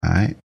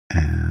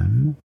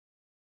am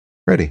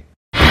ready.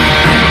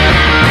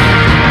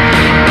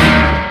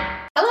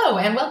 Hello,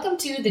 and welcome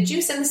to The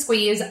Juice and the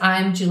Squeeze.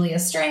 I'm Julia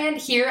Strand,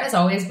 here as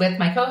always with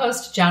my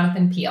co-host,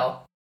 Jonathan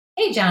Peel.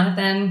 Hey,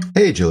 Jonathan.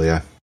 Hey,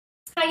 Julia.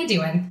 How you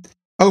doing?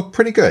 Oh,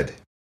 pretty good.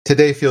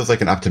 Today feels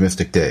like an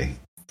optimistic day.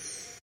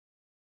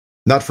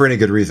 Not for any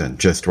good reason,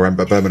 just but I'm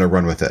going to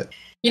run with it.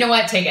 You know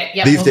what? Take it.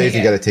 Yep, These days,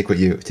 you got to take what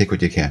you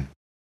can.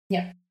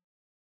 Yeah.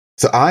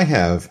 So I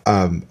have,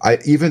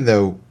 even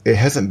though it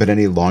hasn't been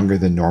any longer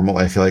than normal,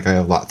 I feel like I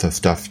have lots of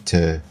stuff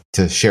to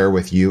share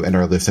with you and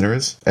our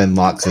listeners, and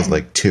lots is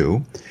like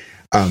 2.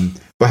 But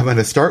I'm going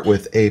to start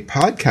with a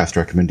podcast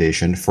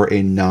recommendation for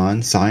a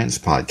non-science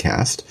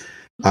podcast.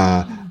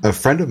 A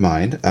friend of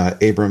mine,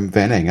 Abram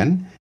Van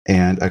Engen,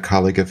 and a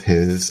colleague of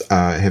his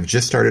have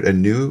just started a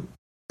new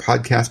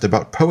podcast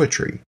about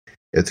poetry.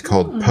 It's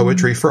called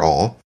Poetry for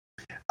All.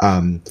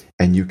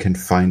 And you can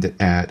find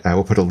it at,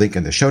 we'll put a link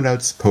in the show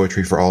notes,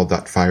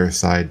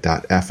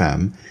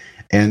 poetryforall.fireside.fm.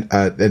 And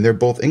they're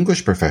both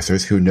English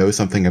professors who know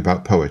something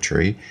about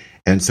poetry.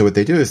 And so what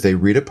they do is they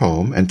read a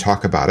poem and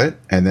talk about it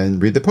and then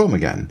read the poem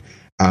again.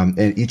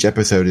 And each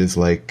episode is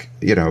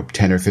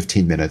 10 or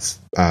 15 minutes,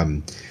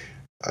 10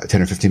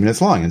 or 15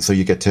 minutes long. And so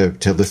you get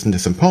to listen to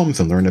some poems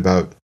and learn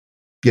about,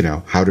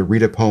 how to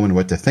read a poem and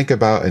what to think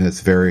about. And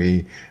it's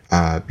very,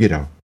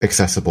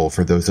 accessible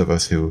for those of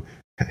us who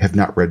have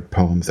not read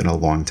poems in a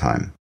long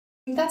time.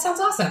 That sounds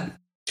awesome.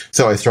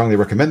 So I strongly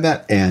recommend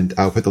that, and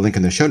I'll put the link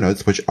in the show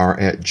notes, which are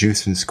at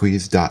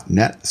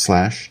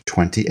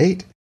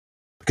juiceandsqueeze.net/28,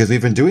 because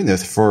we've been doing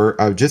this for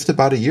just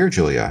about a year,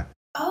 Julia.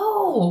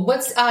 Oh,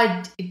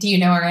 do you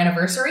know our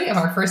anniversary of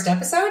our first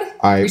episode?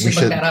 We should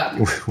look that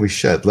up. We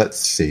should. Let's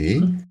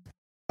see.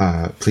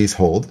 Please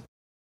hold.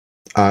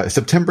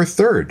 September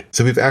 3rd.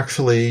 So we've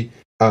actually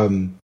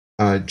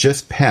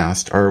just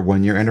passed our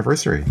 1-year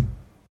anniversary.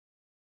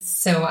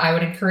 So I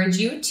would encourage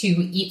you to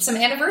eat some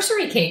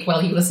anniversary cake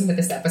while you listen to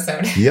this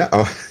episode. Yeah,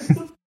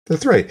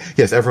 that's right.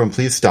 Yes, everyone,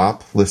 please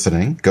stop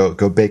listening.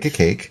 Go bake a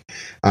cake,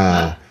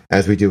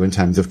 as we do in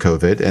times of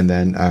COVID, and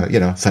then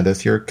send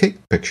us your cake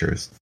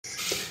pictures.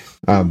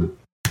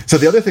 So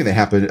the other thing that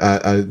happened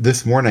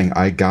this morning,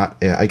 I got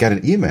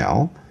an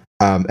email,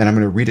 and I'm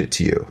going to read it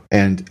to you.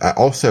 And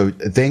also,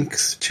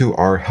 thanks to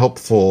our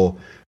helpful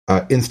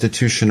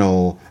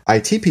institutional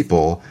IT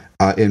people.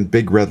 In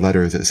big red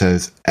letters, it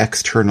says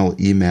external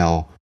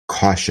email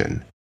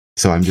caution.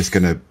 So I'm just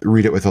going to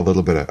read it with a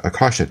little bit of a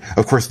caution.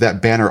 Of course,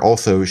 that banner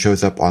also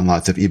shows up on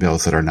lots of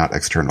emails that are not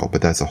external,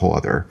 but that's a whole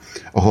other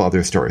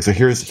story. So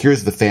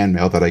here's the fan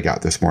mail that I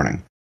got this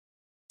morning.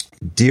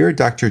 Dear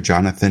Dr.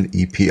 Jonathan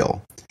E.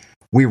 Peel,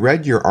 we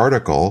read your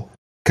article,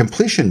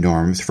 Completion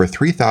Norms for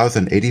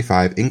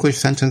 3085 English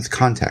Sentence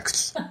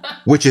Contexts,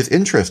 which is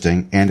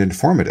interesting and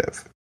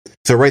informative.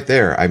 So right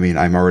there,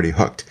 I'm already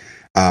hooked.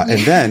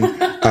 And then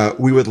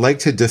we would like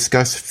to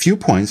discuss few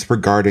points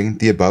regarding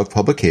the above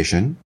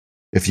publication.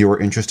 If you are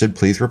interested,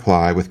 please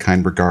reply with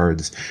kind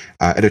regards.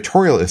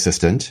 Editorial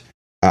assistant.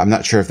 I'm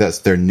not sure if that's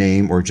their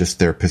name or just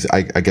their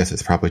I guess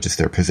it's probably just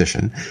their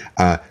position.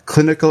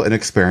 Clinical and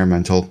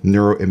experimental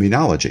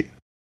neuroimmunology.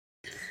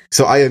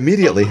 So I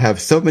immediately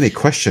have so many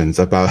questions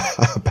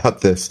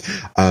about this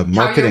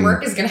marketing. How your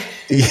work is going to...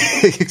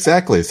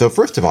 Exactly. So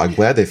first of all, I'm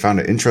glad they found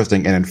it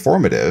interesting and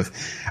informative.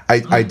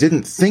 I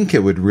didn't think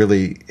it would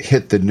really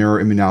hit the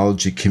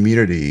neuroimmunology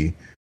community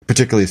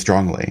particularly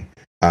strongly.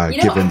 I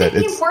think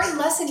the important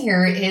lesson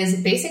here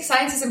is basic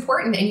science is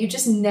important, and you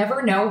just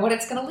never know what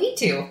it's going to lead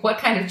to. What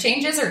kind of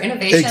changes or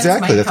innovations?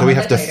 Exactly. That's why we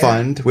have to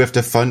fund. We have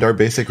to fund our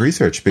basic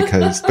research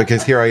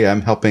because here I am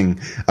helping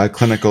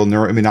clinical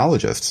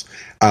neuroimmunologists.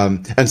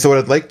 And so what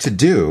I'd like to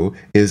do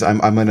is I'm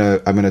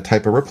gonna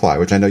type a reply,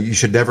 which I know you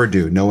should never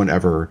do. No one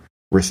ever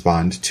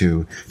respond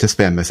to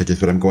spam messages,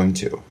 but I'm going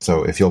to.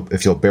 So if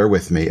you'll bear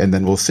with me, and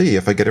then we'll see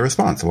if I get a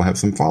response. We'll have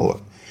some follow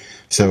up.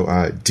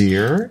 So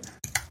dear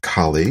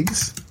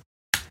colleagues.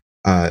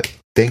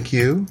 Thank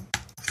you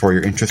for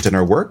your interest in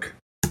our work.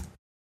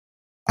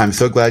 I'm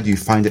so glad you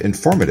find it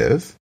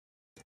informative,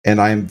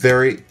 and I am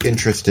very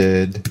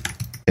interested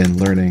in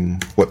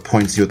learning what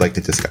points you would like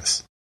to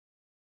discuss.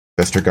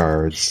 Best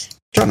regards,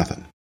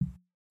 Jonathan.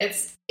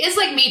 It's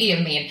like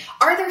medium mean.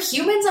 Are there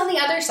humans on the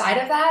other side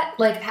of that?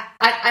 Like,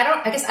 I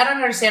don't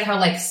understand how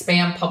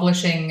spam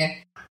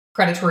publishing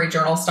predatory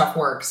journal stuff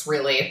works,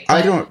 really.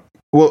 I don't.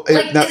 Well,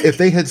 if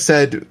they had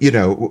said,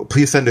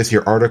 please send us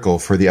your article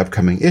for the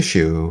upcoming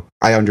issue,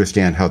 I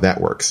understand how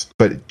that works.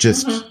 But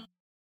just,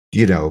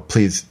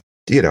 please,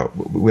 we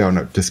want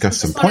to discuss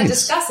some points.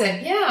 Discuss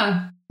it,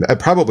 yeah.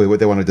 Probably what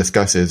they want to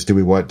discuss is, do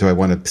I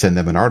want to send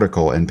them an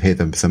article and pay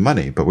them some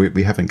money? But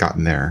we haven't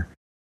gotten there.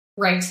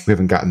 Right. We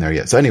haven't gotten there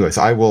yet. So anyways,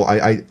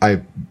 I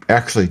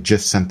actually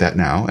just sent that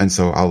now. And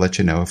so I'll let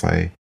you know if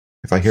I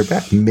hear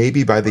back,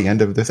 maybe by the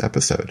end of this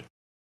episode.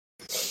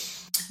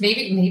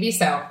 Maybe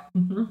so.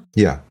 Mm-hmm.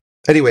 Yeah.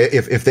 Anyway,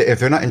 if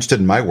they're not interested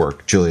in my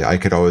work, Julia, I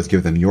could always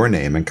give them your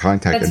name and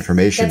contact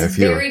information. That's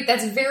very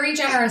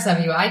generous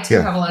of you. I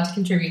too have a lot to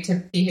contribute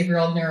to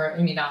behavioral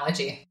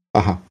neuroimmunology.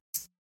 Uh-huh.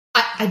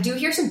 I do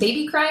hear some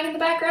baby crying in the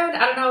background.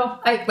 I don't know.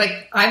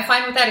 I'm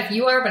fine with that if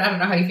you are, but I don't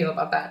know how you feel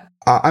about that.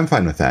 I'm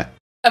fine with that.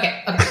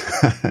 Okay.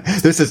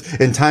 This is,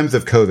 in times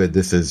of COVID,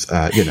 this is,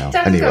 anyway,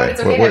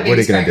 okay, what are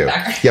you going to do?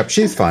 Yep,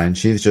 she's fine.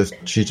 She's just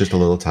a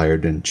little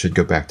tired and should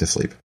go back to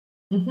sleep.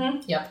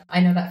 Mm-hmm. Yep,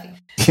 I know that feeling.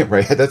 Yeah,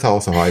 right. That's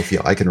also how I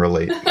feel. I can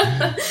relate.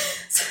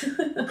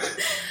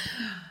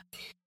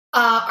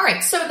 All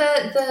right. So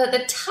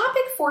the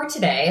topic for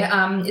today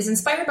is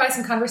inspired by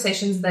some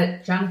conversations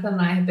that Jonathan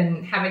and I have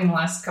been having the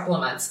last couple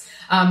of months.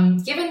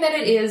 Given that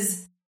it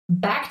is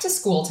back to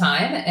school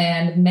time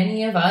and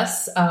many of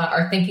us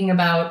are thinking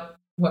about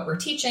what we're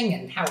teaching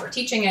and how we're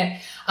teaching it,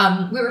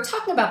 we were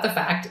talking about the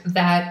fact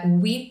that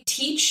we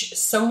teach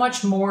so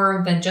much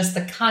more than just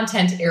the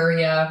content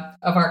area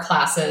of our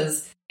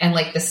classes and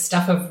like the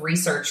stuff of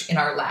research in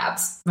our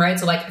labs, right?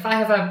 So like if I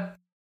have a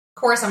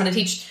course, I'm going to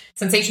teach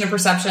sensation and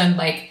perception.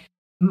 Like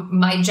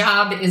my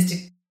job is to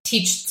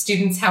teach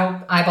students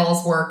how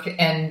eyeballs work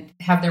and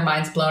have their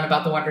minds blown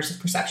about the wonders of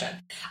perception.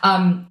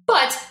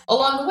 But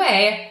along the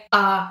way,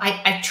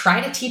 I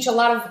try to teach a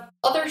lot of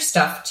other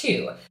stuff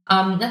too.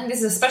 I think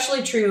this is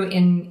especially true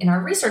in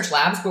our research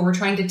labs where we're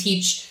trying to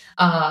teach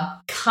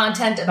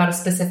content about a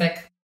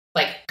specific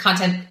like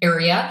content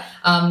area.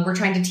 We're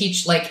trying to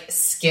teach like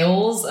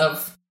skills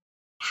of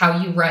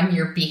how you run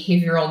your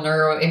behavioral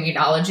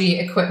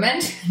neuroimmunology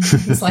equipment,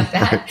 things like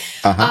that.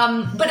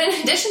 But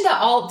in addition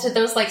to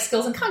those like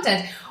skills and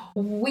content,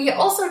 we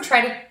also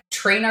try to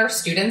train our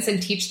students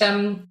and teach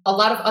them a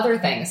lot of other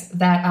things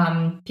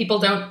that people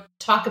don't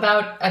talk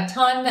about a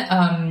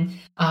ton.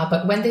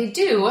 But when they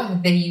do,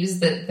 they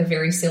use the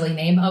very silly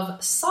name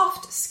of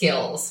soft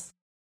skills.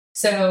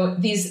 So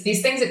these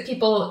things that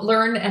people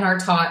learn and are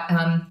taught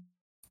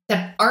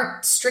that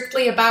aren't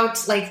strictly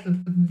about like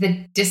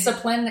the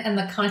discipline and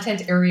the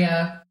content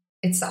area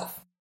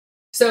itself.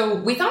 So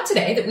we thought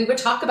today that we would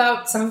talk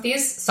about some of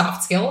these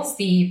soft skills,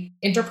 the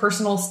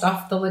interpersonal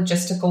stuff, the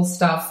logistical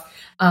stuff,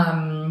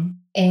 and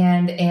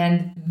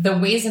the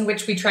ways in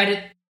which we try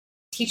to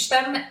teach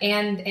them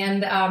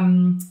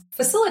and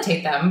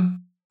facilitate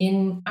them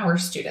in our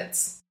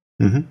students.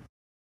 Mm-hmm.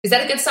 Is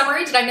that a good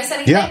summary? Did I miss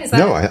anything?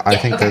 Yeah, I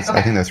think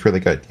that's really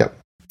good. Yep.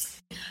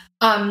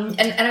 And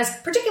I was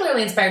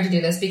particularly inspired to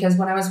do this because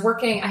when I was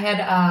working, I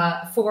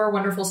had 4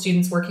 wonderful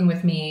students working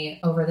with me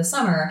over the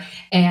summer,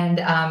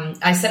 and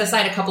I set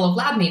aside a couple of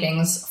lab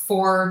meetings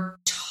for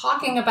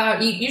talking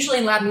about, usually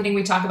in lab meeting,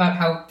 we talk about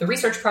how the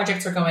research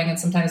projects are going, and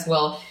sometimes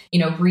we'll,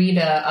 read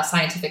a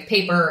scientific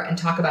paper and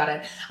talk about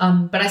it.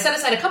 But I set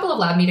aside a couple of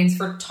lab meetings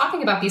for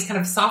talking about these kind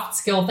of soft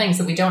skill things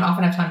that we don't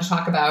often have time to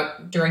talk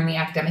about during the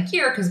academic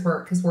year because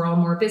we're all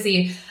more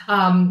busy.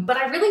 But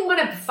I really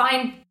want to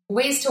find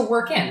ways to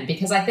work in,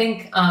 because I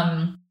think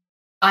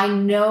I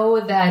know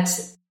that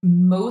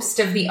most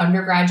of the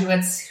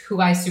undergraduates who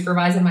I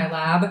supervise in my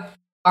lab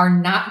are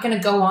not going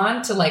to go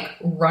on to like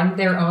run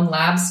their own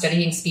labs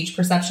studying speech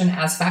perception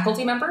as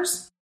faculty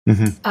members.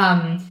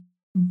 Mm-hmm.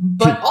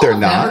 But all they're of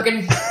not. them are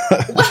going to.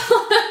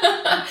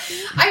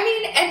 I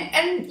mean,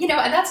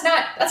 and that's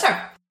not.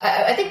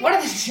 I think one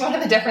of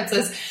the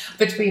differences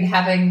between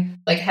having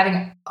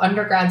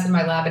undergrads in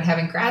my lab and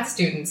having grad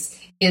students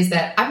is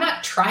that I'm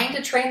not trying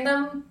to train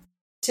them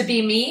to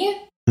be me.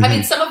 Mm-hmm. I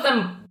mean, some of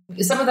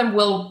them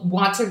will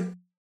want to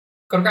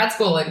go to grad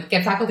school and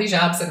get faculty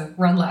jobs and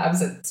run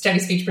labs and study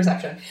speech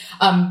perception.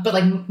 But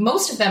like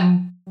most of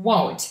them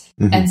won't.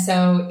 Mm-hmm. And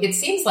so it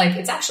seems like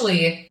it's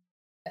actually,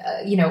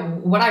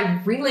 what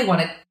I really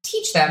want to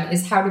teach them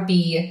is how to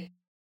be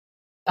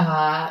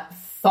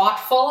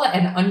thoughtful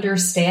and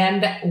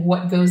understand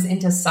what goes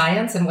into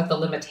science and what the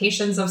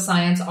limitations of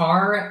science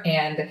are,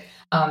 and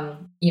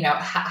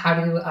how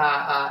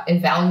to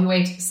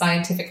evaluate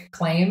scientific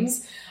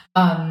claims,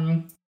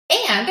 and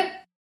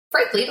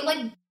frankly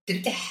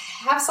to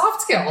have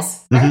soft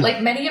skills, right? Mm-hmm.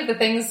 Like many of the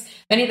things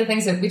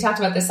that we talked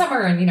about this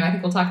summer, and I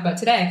think we'll talk about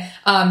today,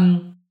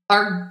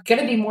 are going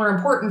to be more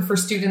important for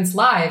students'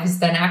 lives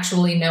than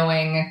actually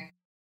knowing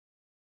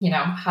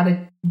how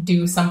to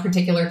do some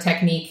particular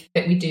technique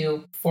that we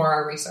do for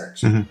our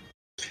research. Mm-hmm.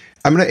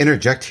 I'm going to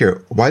interject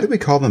here. Why do we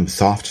call them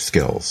soft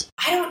skills?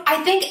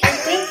 I think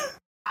it's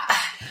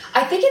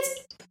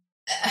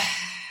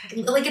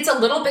like it's a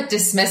little bit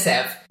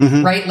dismissive,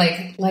 mm-hmm. right?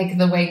 Like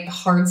the way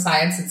hard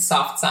science and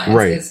soft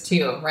science is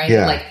too, right?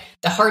 Yeah. Like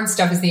the hard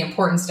stuff is the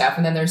important stuff,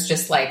 and then there's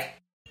just like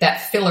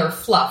that filler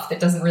fluff that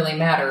doesn't really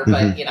matter,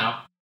 but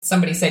mm-hmm.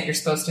 Somebody said you're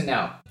supposed to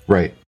know.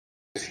 Right.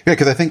 Yeah,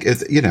 because I think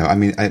it's,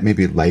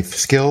 maybe life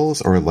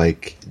skills or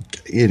like,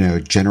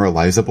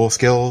 generalizable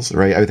skills,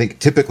 right? I think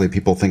typically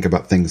people think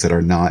about things that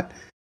are not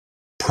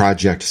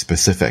project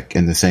specific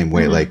in the same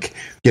way. Mm-hmm. Like,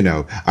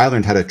 I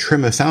learned how to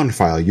trim a sound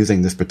file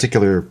using this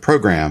particular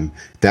program.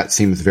 That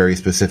seems very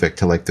specific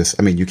to like this.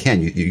 I mean, you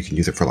can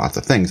use it for lots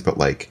of things, but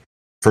like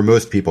for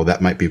most people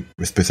that might be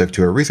specific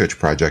to a research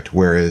project.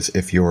 Whereas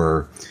if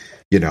you're,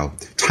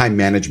 time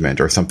management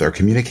or something, or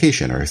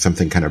communication or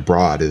something kind of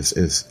broad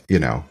is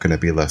going to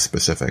be less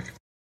specific.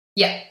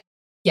 Yeah.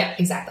 Yeah,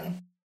 exactly.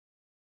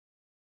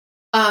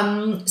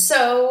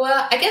 So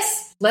I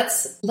guess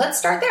let's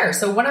start there.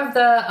 So one of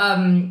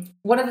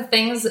the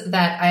things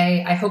that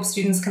I hope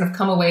students kind of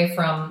come away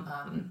from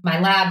my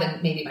lab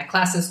and maybe my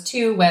classes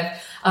too with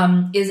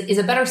is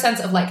a better sense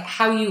of like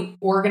how you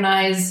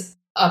organize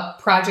a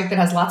project that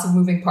has lots of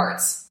moving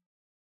parts.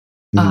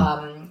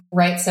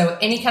 Right. So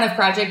any kind of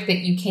project that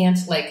you can't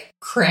like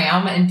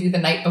cram and do the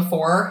night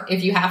before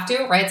if you have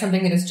to, right?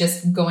 Something that is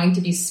just going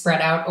to be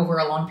spread out over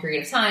a long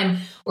period of time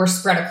or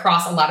spread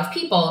across a lot of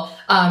people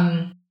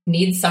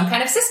needs some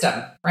kind of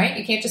system, right?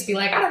 You can't just be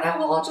like, I don't know,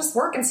 well, I'll just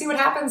work and see what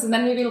happens and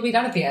then maybe it'll be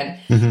done at the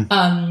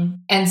end.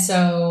 And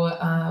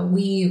so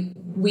we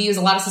use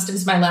a lot of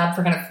systems in my lab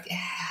for kind of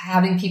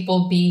having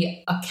people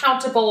be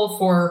accountable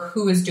for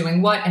who is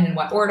doing what and in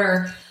what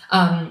order.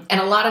 And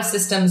a lot of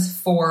systems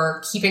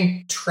for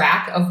keeping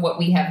track of what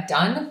we have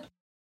done.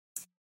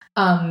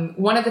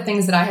 One of the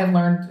things that I have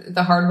learned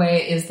the hard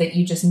way is that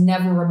you just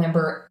never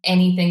remember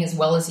anything as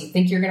well as you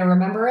think you're going to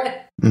remember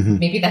it.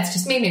 Maybe that's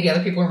just me. Maybe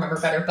other people remember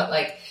better. But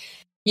like,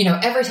 you know,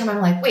 every time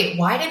I'm like, wait,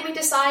 why did we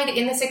decide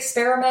in this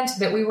experiment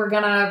that we were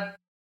going to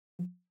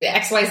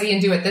X, Y, Z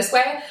and do it this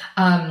way?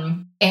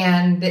 And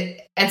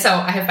so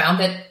I have found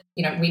that,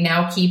 you know, we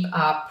now keep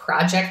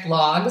project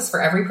logs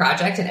for every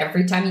project. And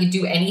every time you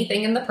do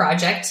anything in the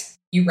project,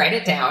 you write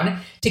it down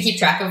to keep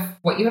track of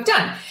what you have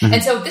done.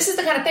 And so this is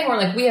the kind of thing where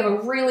like we have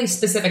a really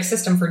specific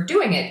system for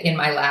doing it in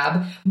my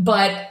lab,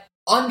 but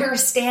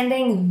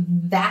understanding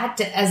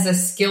that as a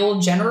skill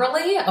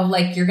generally of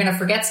like, you're going to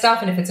forget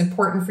stuff. And if it's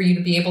important for you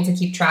to be able to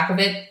keep track of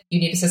it, you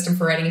need a system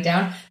for writing it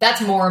down. That's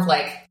more of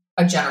like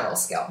a general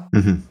skill.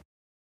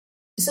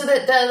 So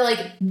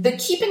the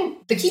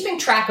keeping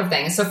track of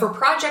things. So for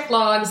project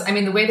logs, I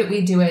mean, the way that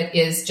we do it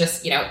is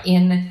just, you know,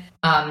 in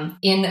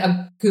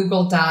a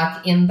Google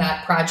Doc in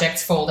that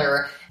projects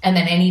folder. And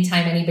then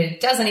anytime anybody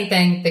does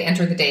anything, they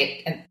enter the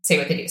date and say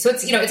what they do. So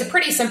it's, you know, it's a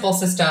pretty simple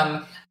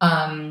system.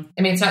 I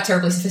mean, it's not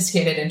terribly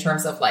sophisticated in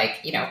terms of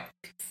like, you know,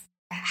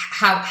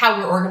 how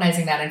we're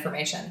organizing that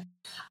information.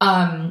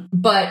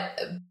 But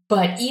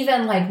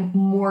even like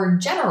more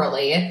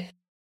generally,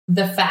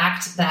 the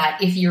fact that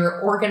if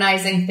you're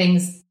organizing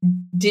things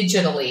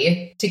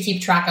digitally to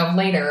keep track of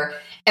later,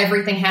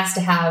 everything has to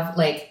have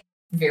like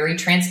very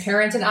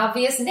transparent and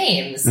obvious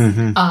names.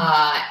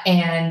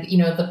 And, you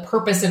know, the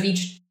purpose of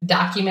each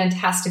document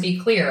has to be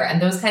clear.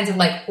 And those kinds of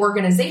like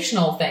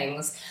organizational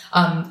things,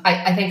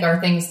 I think are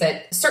things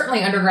that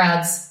certainly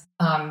undergrads,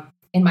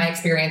 in my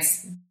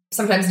experience,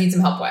 sometimes need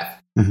some help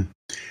with.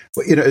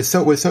 Well, you know,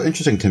 what's so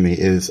interesting to me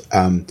is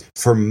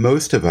for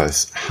most of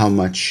us,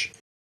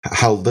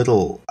 how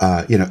little,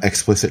 you know,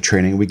 explicit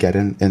training we get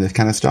in this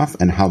kind of stuff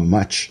and how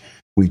much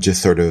we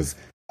just sort of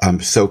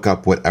soak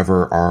up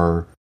whatever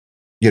our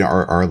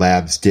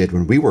labs did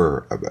when we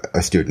were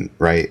a student,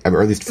 right?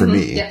 Or at least for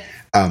me. Yeah.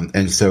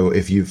 And so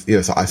if you've, you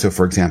know, so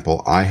for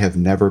example, I have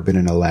never been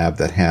in a lab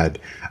that had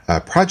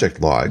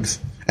project logs.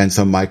 And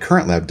so my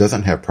current lab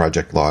doesn't have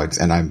project logs.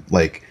 And I'm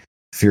like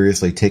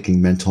furiously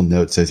taking mental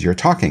notes as you're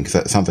talking, because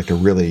that sounds like a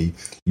really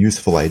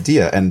useful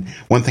idea. And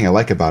one thing I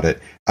like about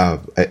it,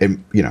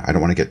 and, you know, I don't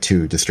want to get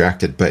too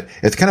distracted, but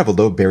it's kind of a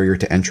low barrier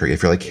to entry.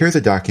 If you're like, here's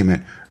a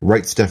document,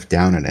 write stuff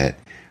down in it.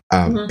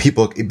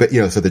 People, but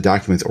you know, so the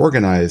document's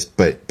organized,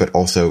 but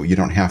also you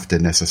don't have to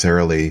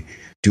necessarily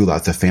do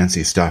lots of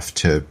fancy stuff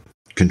to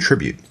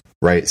contribute,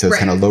 right? So it's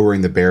kind of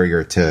lowering the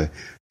barrier to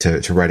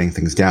writing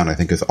things down, I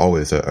think is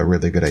always a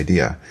really good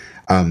idea.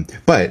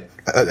 But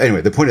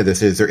anyway, the point of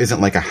this is there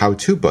isn't like a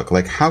how-to book,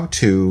 like how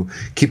to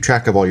keep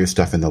track of all your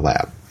stuff in the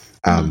lab.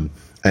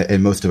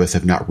 And most of us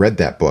have not read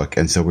that book.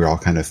 And so we're all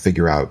kind of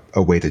figure out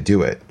a way to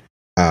do it,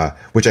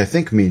 which I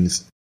think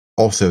means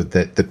also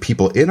that the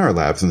people in our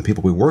labs and the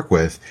people we work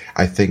with,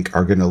 I think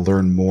are going to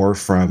learn more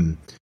from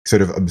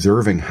sort of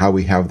observing how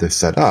we have this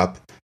set up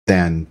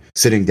than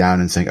sitting down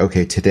and saying,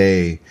 okay,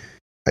 today,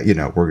 you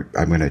know,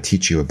 I'm going to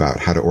teach you about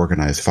how to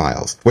organize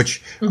files,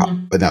 which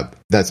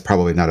that's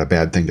probably not a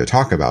bad thing to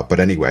talk about. But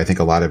anyway, I think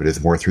a lot of it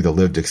is more through the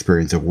lived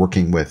experience of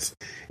working with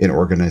an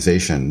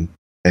organization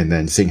and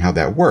then seeing how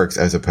that works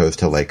as opposed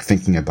to like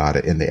thinking about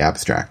it in the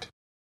abstract.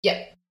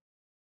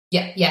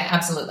 Yeah,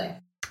 absolutely.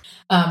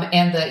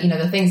 And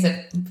the things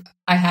that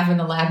I have in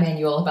the lab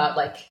manual about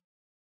like,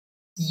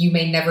 you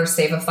may never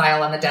save a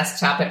file on the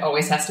desktop. It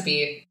always has to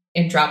be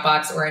in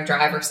Dropbox or in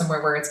Drive or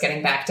somewhere where it's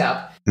getting backed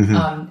up.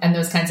 And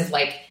those kinds of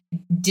like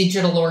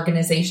digital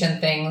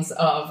organization things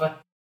of,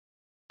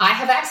 I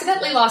have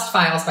accidentally lost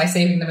files by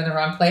saving them in the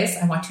wrong place.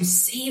 I want to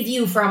save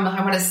you from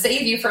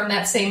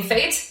that same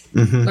fate.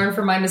 Learn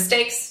from my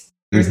mistakes.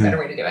 There's a better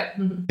way to do it.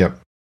 Yep.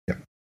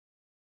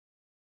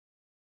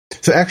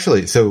 So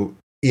actually,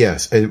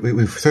 yes,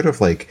 we've sort of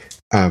like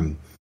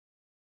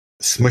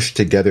smushed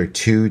together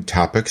two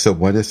topics. So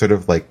one is sort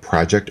of like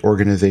project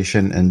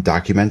organization and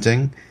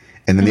documenting.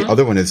 And then the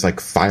other one is like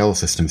file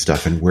system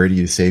stuff and where do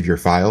you save your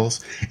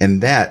files?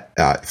 And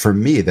that, for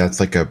me,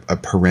 that's like a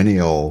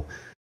perennial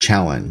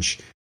challenge,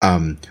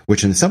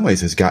 which in some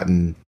ways has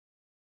gotten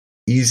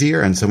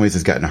easier and in some ways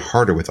has gotten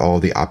harder with all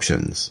the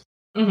options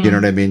Mm-hmm. You know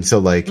what I mean? So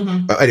like,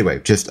 Mm-hmm.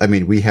 Anyway,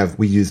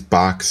 we use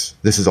Box.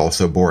 This is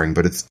also boring,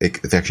 but it's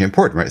actually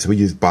important, right? So we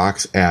use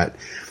Box at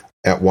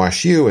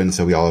WashU, and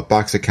so we all have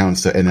Box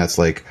accounts, and that's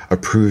like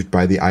approved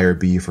by the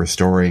IRB for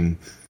storing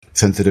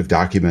sensitive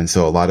documents.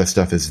 So a lot of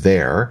stuff is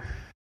there,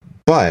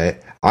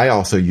 but I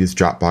also use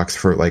Dropbox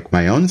for like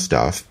my own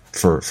stuff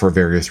for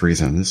various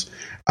reasons.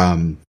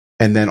 And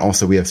then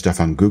also we have stuff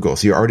on Google.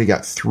 So you already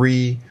got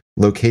 3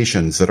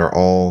 locations that are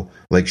all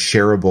like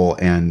shareable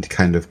and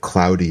kind of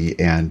cloudy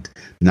and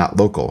not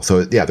local.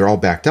 So yeah, they're all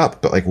backed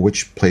up, but like,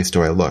 which place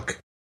do I look?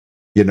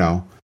 You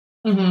know?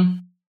 Mm-hmm.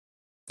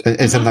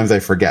 And sometimes I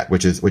forget,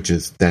 which is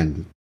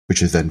then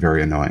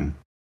very annoying.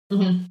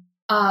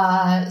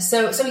 Mm-hmm.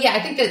 So yeah,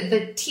 I think that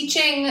the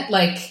teaching,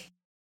 like,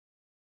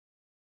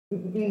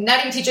 not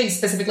even teaching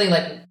specifically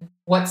like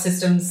what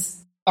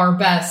systems are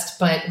best,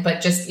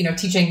 but just, you know,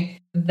 teaching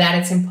that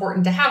it's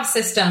important to have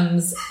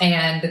systems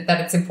and that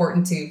it's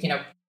important to, you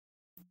know,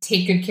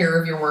 take good care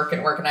of your work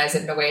and organize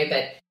it in a way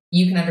that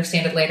you can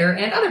understand it later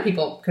and other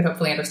people could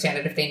hopefully understand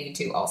it if they need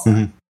to also.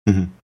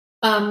 Mm-hmm.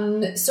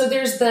 Mm-hmm. So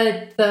there's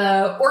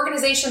the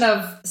organization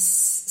of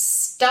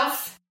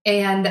stuff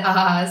and,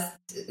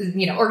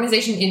 you know,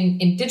 organization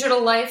in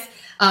digital life.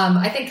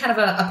 I think kind of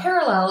a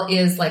parallel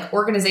is like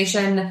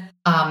organization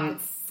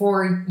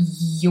for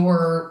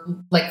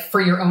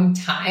your own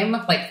time,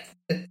 like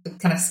the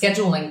kind of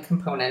scheduling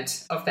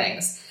component of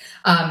things.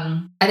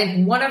 I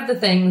think one of the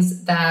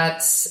things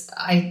that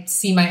I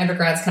see my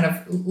undergrads kind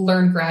of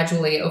learn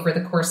gradually over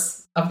the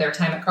course of their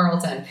time at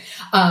Carleton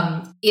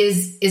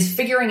is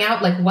figuring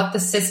out like what the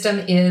system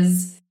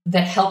is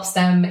that helps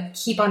them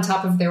keep on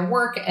top of their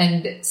work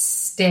and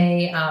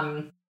stay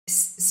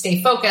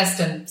focused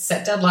and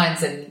set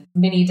deadlines and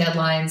mini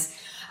deadlines.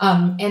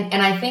 And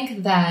I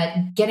think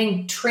that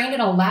getting trained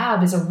in a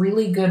lab is a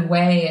really good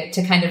way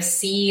to kind of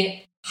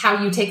see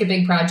how you take a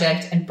big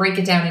project and break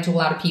it down into a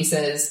lot of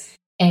pieces.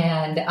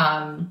 And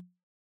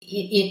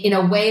in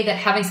a way that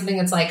having something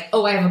that's like,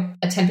 oh, I have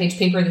a 10-page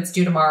paper that's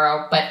due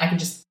tomorrow, but I can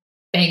just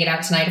bang it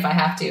out tonight if I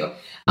have to,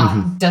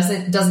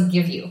 doesn't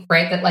give you,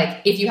 right? That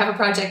like, if you have a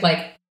project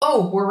like,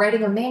 oh, we're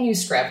writing a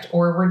manuscript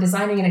or we're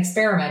designing an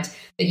experiment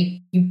that you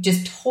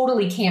just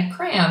totally can't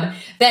cram,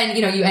 then,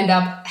 you know, you end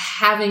up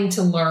having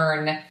to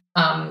learn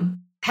how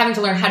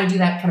to do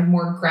that kind of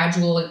more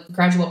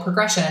gradual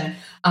progression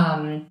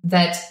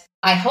that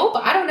I hope,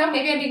 I don't know,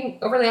 maybe I'm being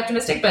overly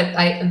optimistic, but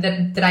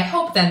that I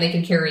hope then they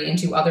can carry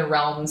into other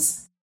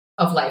realms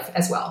of life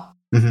as well.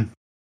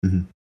 Mm-hmm.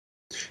 Mm-hmm.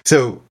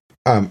 So,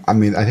 I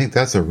mean, I think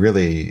that's a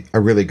really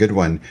good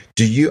one.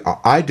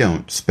 I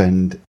don't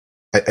spend,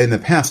 in the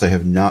past, I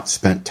have not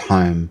spent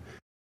time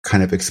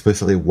kind of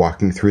explicitly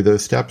walking through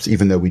those steps,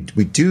 even though we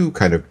do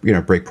kind of, you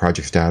know, break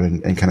projects down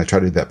and kind of try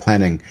to do that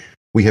planning.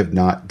 We have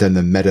not done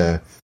the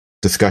meta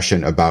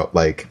discussion about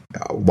like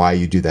why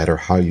you do that or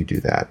how you do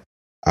that.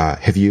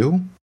 Have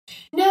you?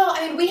 No,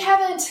 I mean,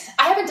 I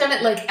haven't done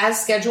it like as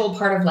scheduled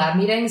part of lab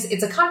meetings.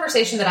 It's a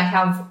conversation that I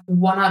have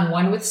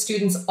one-on-one with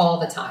students all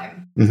the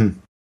time. Mm-hmm.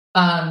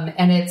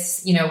 And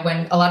it's, you know,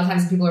 when a lot of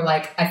times people are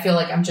like, I feel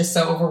like I'm just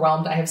so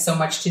overwhelmed. I have so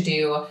much to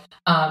do.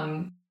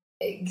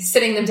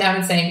 Sitting them down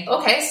and saying,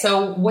 okay,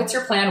 so what's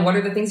your plan? What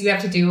are the things you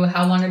have to do?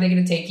 How long are they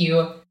going to take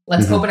you?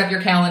 Let's open up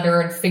your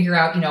calendar and figure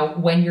out, you know,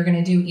 when you're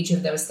going to do each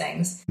of those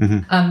things.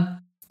 Mm-hmm.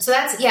 So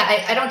that's,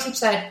 yeah, I don't teach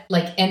that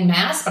like en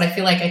masse, but I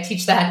feel like I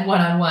teach that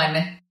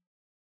one-on-one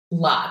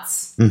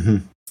lots.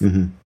 Mm-hmm.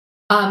 Mm-hmm.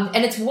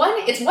 And it's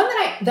one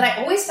that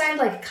I always find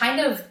like kind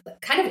of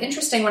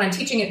interesting when I'm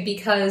teaching it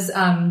because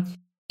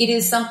it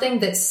is something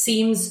that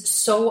seems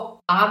so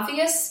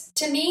obvious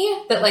to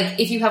me that like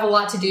if you have a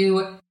lot to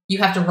do, you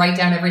have to write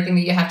down everything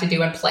that you have to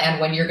do and plan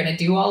when you're going to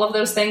do all of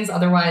those things.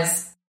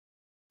 Otherwise,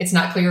 it's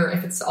not clear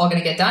if it's all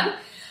going to get done.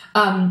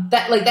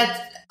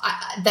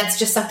 That's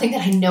just something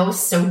that I know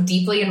so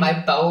deeply in my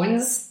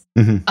bones.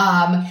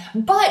 Mm-hmm.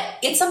 But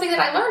it's something that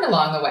I learned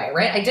along the way,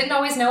 right? I didn't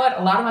always know it.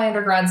 A lot of my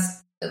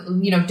undergrads,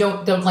 you know,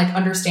 don't like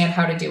understand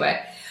how to do it.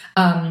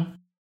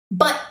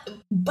 But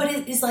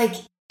it is like,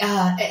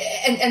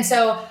 and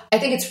so I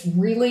think it's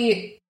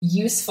really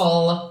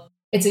useful.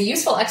 It's a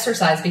useful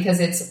exercise because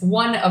it's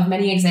one of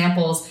many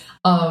examples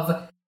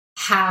of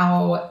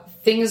how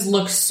things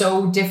look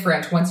so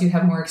different once you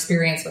have more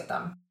experience with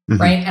them.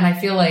 Mm-hmm. Right. And I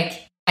feel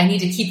like I need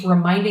to keep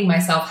reminding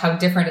myself how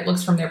different it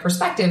looks from their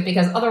perspective,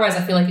 because otherwise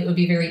I feel like it would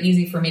be very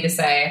easy for me to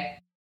say,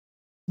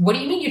 what do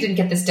you mean you didn't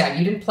get this done?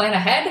 You didn't plan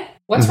ahead?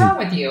 What's wrong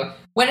with you?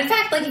 When in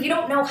fact, like if you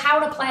don't know how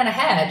to plan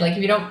ahead, like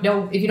if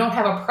you don't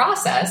have a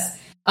process,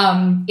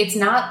 it's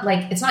not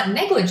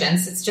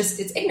negligence.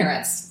 It's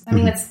ignorance. I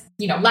mean, it's,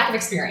 you know, lack of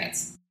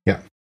experience.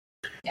 Yeah.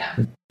 Yeah.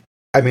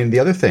 I mean, the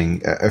other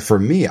thing for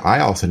me,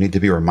 I also need to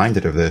be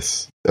reminded of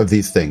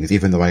these things,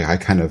 even though I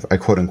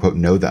quote unquote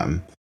know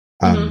them.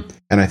 And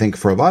I think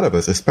for a lot of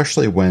us,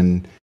 especially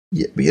when,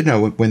 you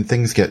know, when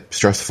things get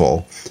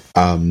stressful,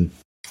 then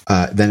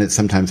it's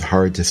sometimes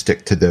hard to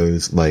stick to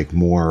those like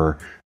more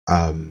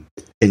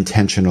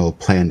intentional,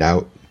 planned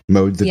out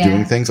modes of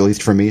doing things, at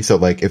least for me. So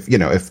like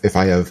if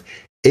I have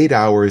 8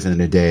 hours in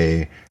a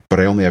day, but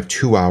I only have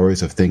 2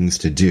 hours of things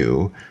to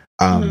do,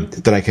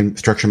 that I can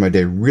structure my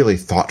day really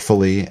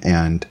thoughtfully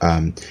and,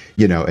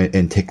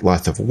 and take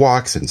lots of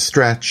walks and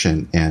stretch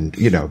and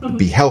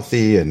be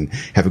healthy and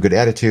have a good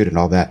attitude and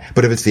all that.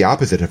 But if it's the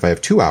opposite, if I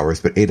have 2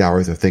 hours, but 8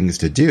 hours of things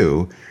to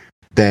do,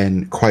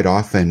 then quite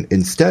often,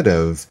 instead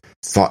of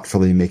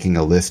thoughtfully making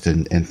a list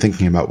and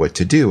thinking about what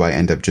to do, I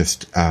end up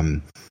just,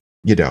 kind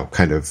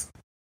of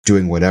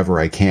doing whatever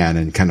I can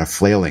and kind of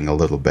flailing a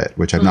little bit,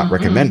 which I'm not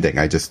recommending.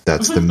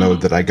 That's the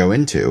mode that I go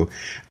into.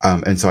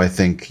 And so I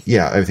think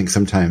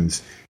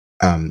sometimes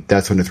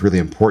that's when it's really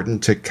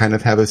important to kind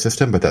of have a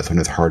system, but that's when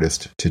it's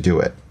hardest to do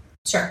it.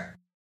 Sure.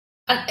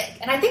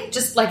 And I think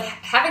just like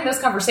having those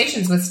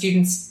conversations with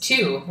students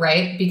too,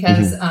 right?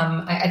 Because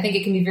I think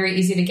it can be very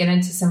easy to get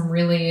into some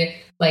really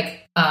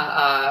like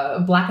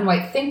black and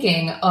white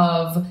thinking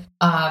of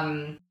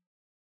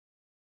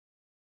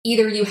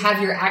either you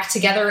have your act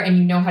together and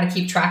you know how to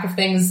keep track of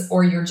things,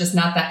 or you're just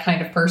not that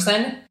kind of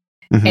person.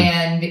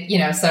 And,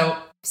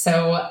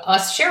 so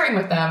us sharing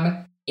with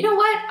them, you know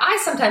what, I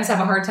sometimes have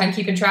a hard time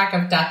keeping track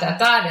of ...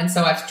 And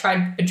so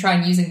I've been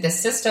trying using this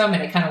system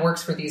and it kind of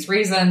works for these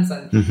reasons.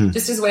 And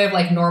just as a way of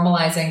like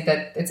normalizing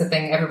that it's a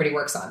thing everybody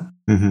works on.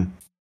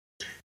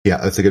 Yeah,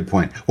 that's a good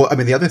point. Well, I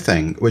mean, the other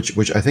thing,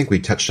 which I think we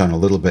touched on a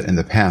little bit in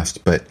the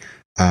past, but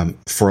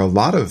for a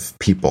lot of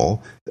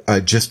people,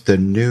 just the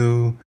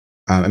new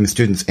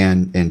students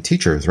and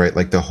teachers, right?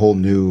 Like the whole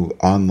new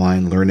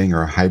online learning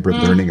or hybrid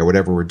learning or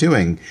whatever we're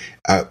doing,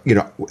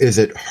 is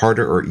it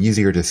harder or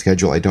easier to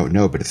schedule? I don't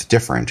know, but it's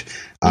different.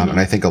 And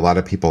I think a lot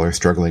of people are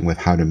struggling with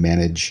how to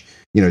manage,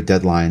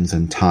 deadlines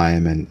and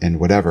time and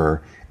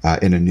whatever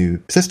in a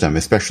new system,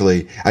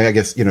 especially, I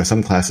guess,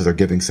 some classes are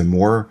giving some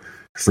more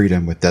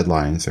freedom with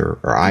deadlines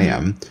or I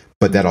am.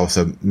 But that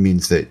also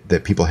means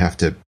that people have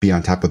to be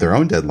on top of their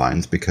own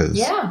deadlines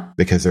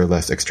because they're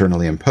less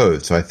externally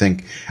imposed. So I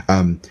think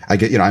I'm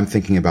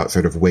thinking about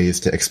sort of ways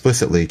to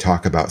explicitly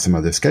talk about some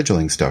of the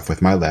scheduling stuff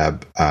with my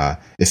lab,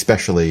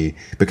 especially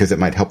because it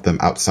might help them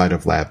outside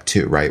of lab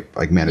too, right?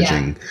 Like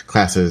managing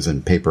classes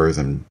and papers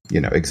and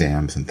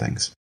exams and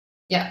things.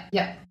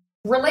 Yeah.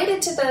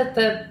 Related to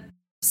the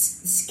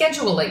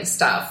scheduling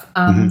stuff,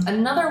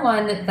 another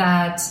one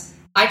that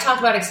I talk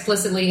about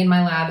explicitly in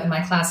my lab, in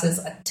my classes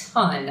a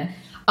ton,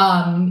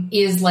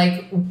 is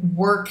like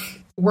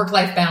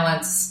work-life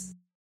balance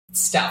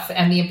stuff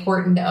and the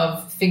importance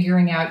of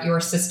figuring out your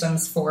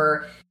systems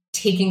for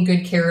taking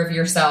good care of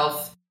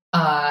yourself,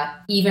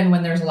 even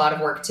when there's a lot of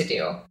work to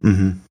do.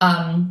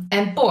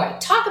 And boy,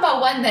 talk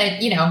about one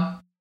that,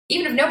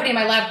 even if nobody in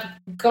my lab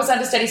goes on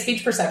to study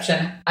speech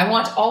perception, I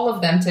want all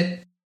of them to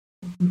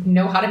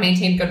know how to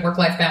maintain good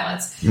work-life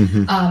balance.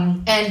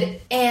 And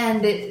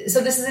so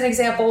this is an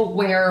example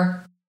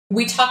where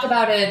we talk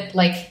about it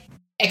like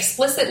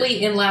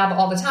explicitly in lab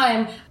all the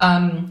time.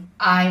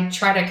 I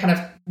try to kind of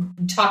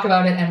talk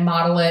about it and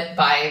model it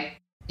by,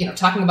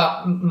 talking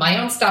about my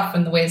own stuff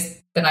and the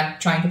ways that I'm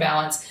trying to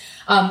balance,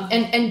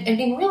 and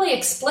being really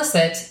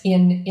explicit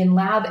in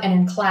lab and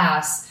in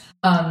class,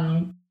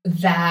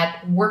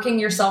 that working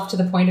yourself to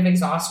the point of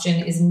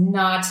exhaustion is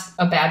not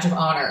a badge of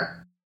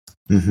honor.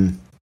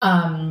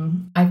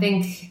 I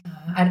think,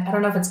 I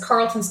don't know if it's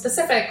Carleton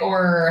specific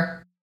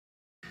or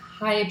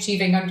high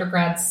achieving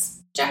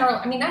undergrads general.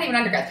 I mean, not even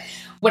undergrads,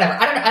 whatever.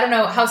 I don't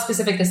know how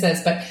specific this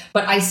is, but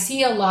I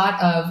see a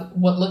lot of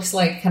what looks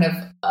like kind of,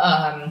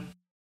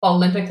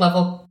 Olympic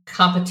level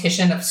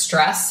competition of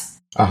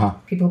stress.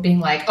 People being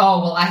like,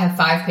 oh, well, I have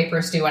 5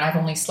 papers due and I've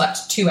only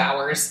slept 2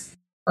 hours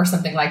or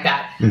something like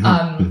that.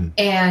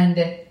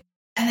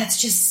 And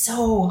that's just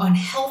so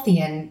unhealthy.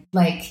 And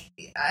like,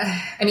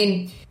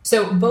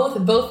 so both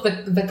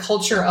the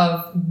culture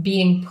of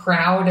being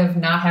proud of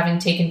not having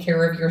taken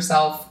care of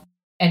yourself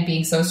and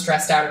being so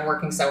stressed out and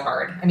working so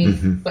hard.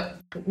 But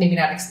maybe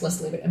not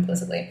explicitly, but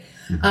implicitly.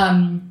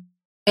 And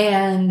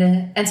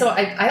so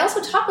I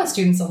also talk with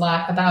students a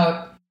lot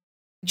about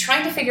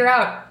trying to figure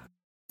out,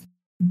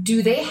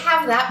 do they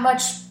have that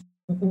much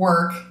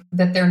work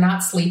that they're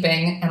not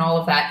sleeping and all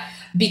of that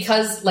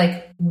because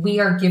like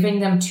we are giving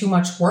them too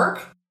much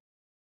work?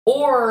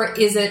 Or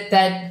is it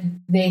that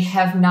they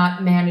have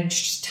not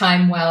managed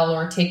time well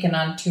or taken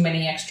on too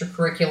many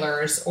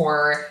extracurriculars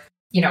or,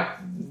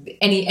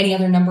 any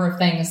other number of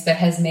things that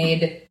has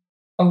made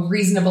a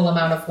reasonable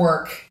amount of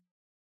work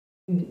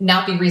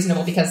not be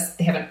reasonable because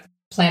they haven't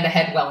planned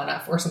ahead well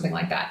enough or something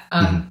like that.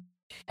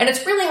 And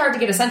it's really hard to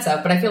get a sense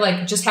of, but I feel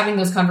like just having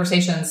those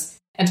conversations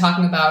and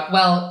talking about,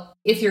 well,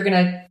 if you're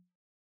going to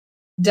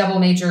double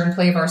major and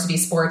play varsity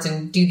sports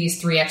and do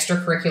these 3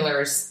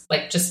 extracurriculars,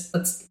 like just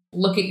let's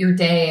look at your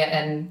day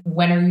and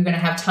when are you going to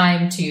have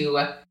time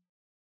to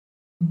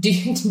do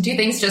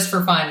things just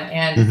for fun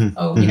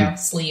and,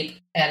 sleep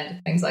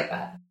and things like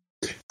that.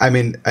 I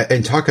mean,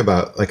 and talk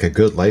about like a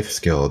good life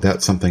skill.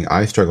 That's something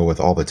I struggle with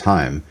all the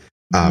time.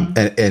 And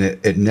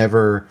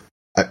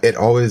it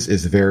always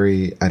is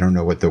very, I don't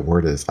know what the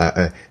word is.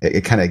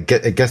 It kind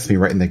of it gets me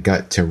right in the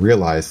gut to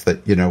realize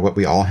that, what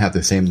we all have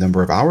the same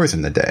number of hours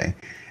in the day.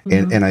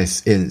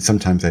 And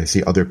sometimes I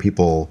see other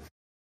people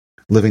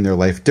living their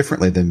life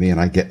differently than me and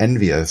I get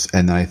envious.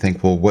 And then I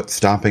think, well, what's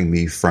stopping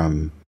me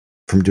from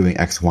from doing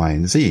X, Y,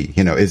 and Z?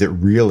 Is it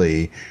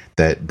really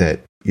that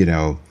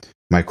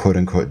my quote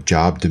unquote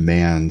job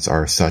demands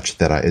are such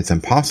that it's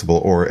impossible,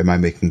 or am I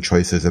making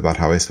choices about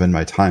how I spend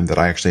my time that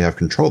I actually have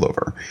control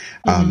over?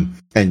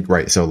 And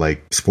right. So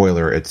like,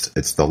 spoiler,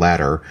 it's the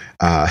latter,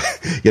 and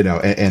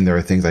there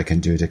are things I can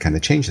do to kind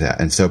of change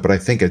that. And so, but I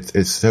think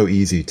it's so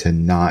easy to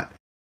not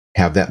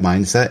have that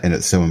mindset, and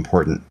it's so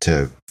important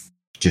to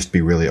just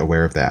be really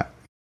aware of that.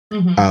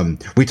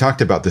 We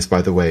talked about this,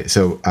 by the way.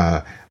 So,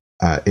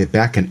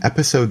 back in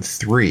episode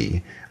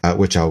 3,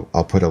 which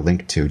I'll put a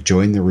link to,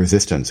 Join the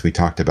Resistance, we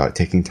talked about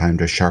taking time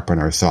to sharpen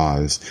our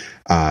saws,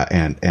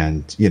 and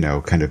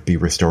kind of be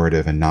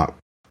restorative and not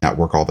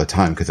work all the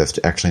time, because that's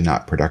actually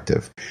not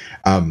productive.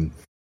 And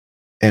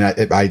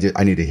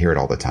I need to hear it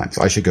all the time,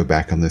 so I should go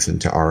back and listen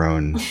to our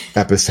own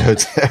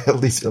episodes at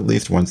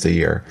least once a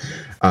year.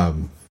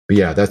 But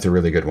yeah, that's a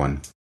really good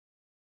one.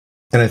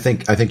 And I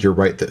think you're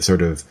right that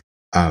sort of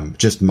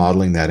just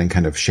modeling that and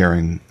kind of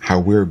sharing how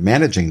we're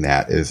managing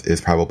that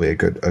is probably a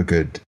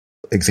good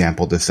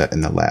example to set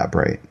in the lab,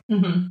 right?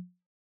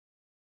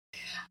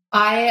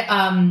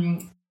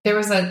 There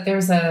was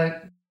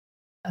a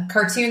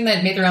cartoon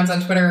that made the rounds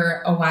on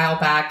Twitter a while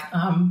back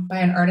by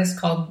an artist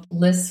called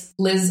Liz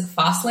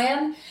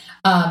Foslan.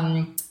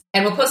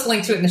 And we'll post a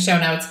link to it in the show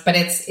notes, but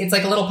it's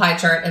like a little pie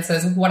chart. It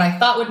says what I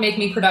thought would make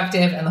me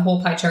productive, and the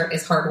whole pie chart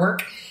is hard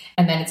work.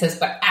 And then it says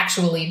what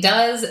actually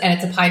does, and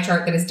it's a pie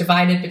chart that is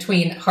divided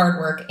between hard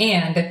work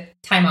and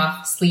time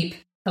off, sleep,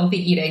 healthy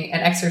eating,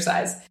 and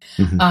exercise.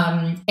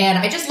 And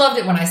I just loved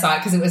it when I saw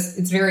it, because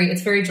it's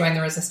very Join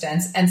the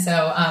Resistance. And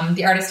so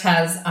the artist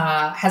has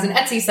an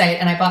Etsy site,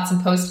 and I bought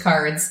some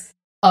postcards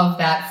of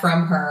that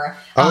from her.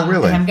 Oh,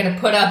 really? And I'm going to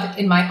put up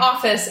in my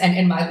office and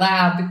in my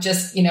lab,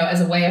 just,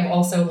 as a way of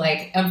also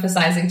like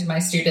emphasizing to my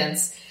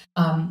students,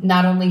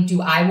 not only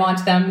do I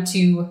want them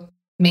to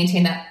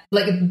maintain that,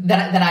 like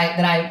that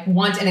I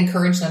want and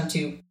encourage them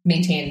to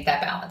maintain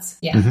that balance.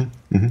 Yeah.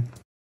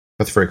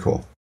 That's very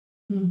cool.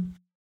 And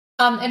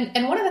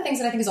one of the things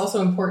that I think is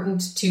also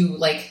important to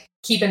like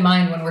keep in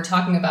mind when we're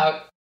talking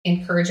about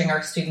encouraging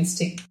our students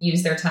to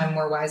use their time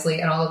more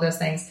wisely and all of those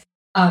things,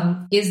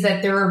 is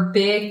that there are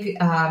big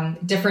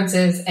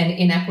differences and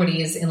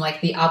inequities in like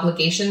the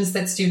obligations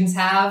that students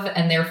have,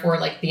 and therefore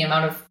like the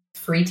amount of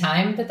free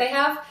time that they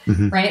have,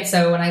 right?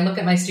 So when I look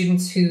at my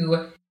students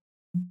who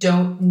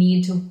don't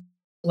need to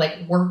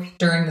like work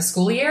during the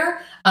school year,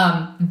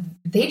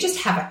 they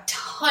just have a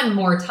ton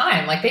more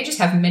time. Like they just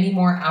have many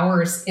more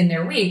hours in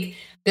their week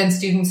than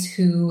students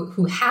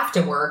who have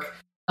to work,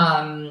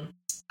 because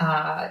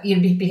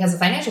of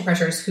financial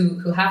pressures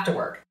who have to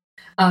work.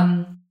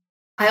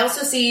 I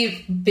also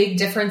see big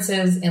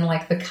differences in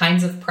like the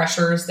kinds of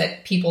pressures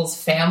that people's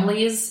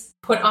families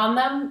put on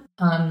them.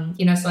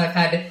 So I've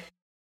had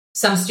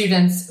some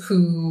students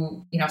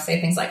who, say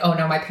things like, oh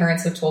no, my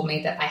parents have told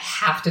me that I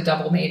have to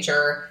double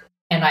major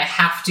and I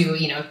have to,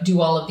 do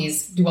all of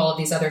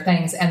these other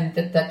things. And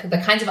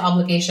the kinds of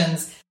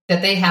obligations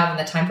that they have and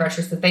the time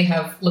pressures that they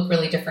have look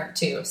really different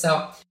too.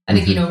 So I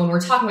think, when we're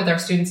talking with our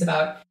students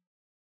about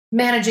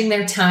managing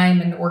their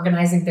time and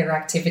organizing their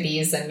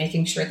activities and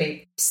making sure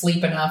they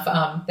sleep enough,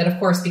 that of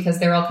course, because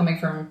they're all coming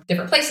from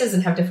different places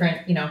and have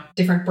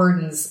different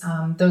burdens,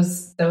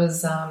 those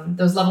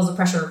levels of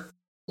pressure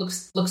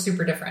look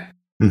super different.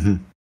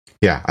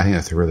 Yeah, I think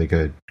that's a really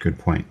good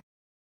point.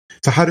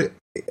 So I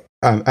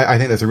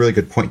think that's a really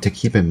good point to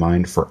keep in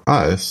mind for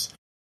us.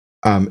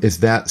 Is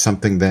that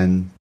something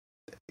then,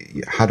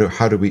 how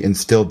do we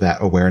instill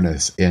that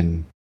awareness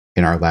in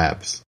our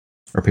labs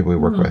or people we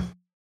work with?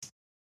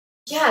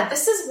 Yeah,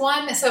 this is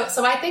one.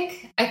 So I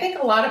think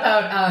a lot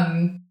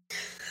about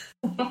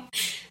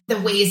the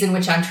ways in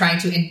which I'm trying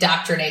to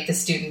indoctrinate the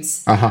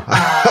students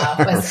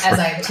as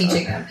I'm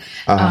teaching them,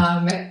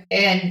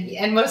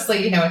 and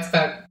mostly, it's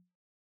about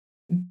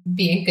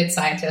being good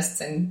scientists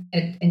and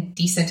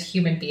decent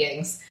human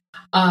beings.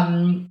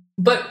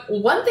 But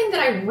one thing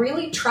that I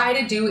really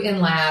try to do in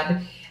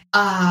lab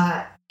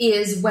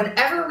is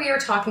whenever we are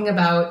talking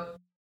about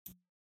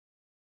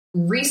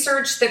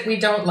research that we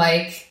don't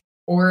like,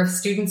 or if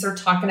students are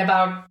talking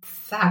about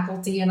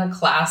faculty in a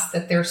class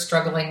that they're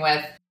struggling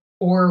with,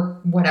 or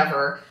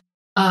whatever.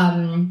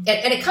 And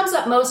it comes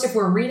up most if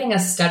we're reading a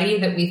study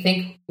that we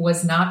think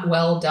was not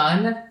well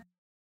done,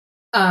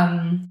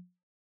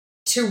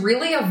 to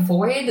really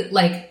avoid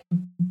like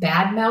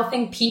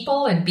bad-mouthing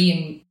people and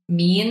being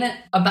mean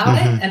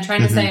about it, and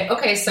trying to say,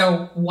 okay,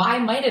 so why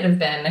might it have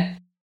been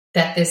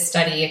that this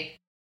study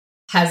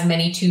has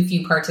many too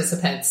few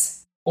participants?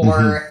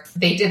 Or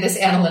they did this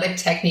analytic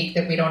technique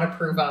that we don't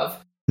approve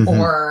of.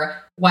 Or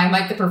why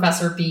might the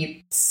professor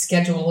be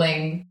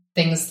scheduling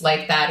things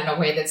like that in a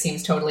way that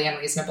seems totally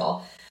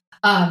unreasonable?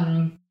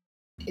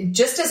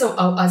 Just as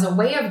a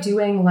way of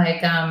doing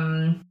like,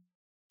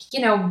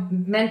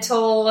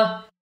 mental,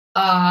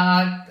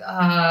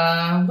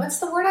 what's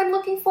the word I'm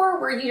looking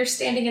for? Where you're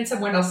standing in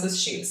someone else's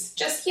shoes.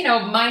 Just,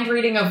 mind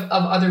reading of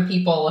other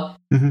people.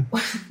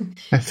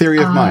 A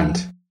theory of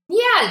mind.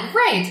 Yeah,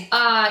 right.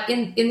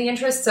 In the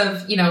interests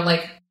of,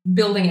 like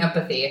building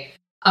empathy.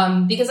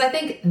 Because I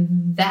think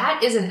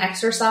that is an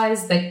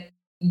exercise that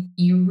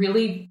you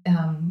really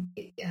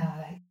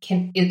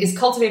is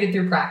cultivated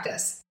through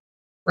practice,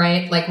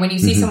 right? Like when you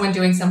see someone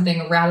doing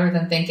something, rather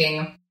than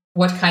thinking,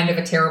 what kind of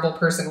a terrible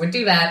person would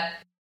do that,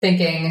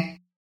 thinking,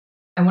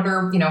 I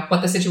wonder,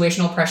 what the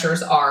situational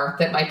pressures are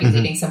that might be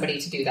leading somebody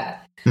to do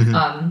that.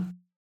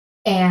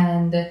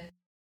 And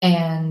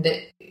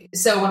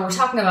so when we're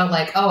talking about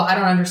like, oh, I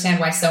don't understand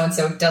why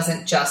so-and-so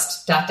doesn't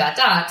just ...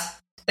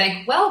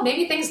 think, well,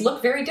 maybe things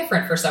look very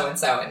different for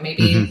so-and-so. And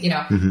maybe,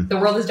 the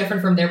world is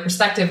different from their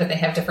perspective, and they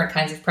have different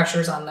kinds of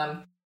pressures on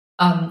them.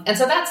 And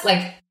so that's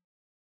like,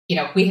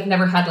 we have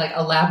never had like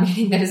a lab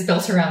meeting that is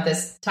built around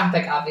this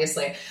topic,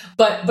 obviously.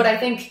 But I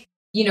think,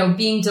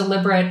 being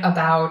deliberate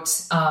about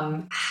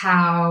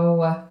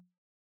how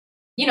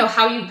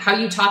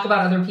you talk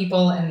about other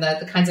people and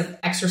the kinds of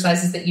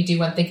exercises that you do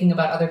when thinking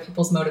about other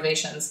people's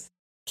motivations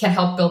can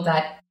help build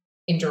that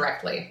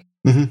indirectly.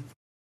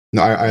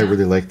 No, I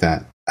really like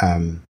that.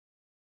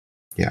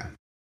 Yeah.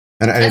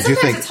 And I do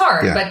think it's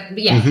hard, but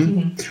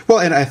yeah. Well,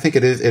 and I think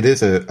it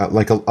is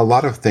a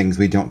lot of things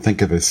we don't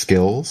think of as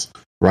skills,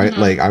 right?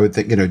 Like I would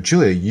think,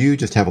 Julia, you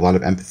just have a lot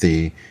of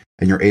empathy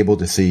and you're able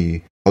to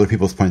see other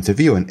people's points of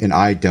view, and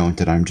I don't,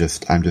 and I'm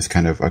just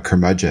kind of a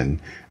curmudgeon.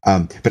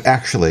 But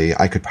actually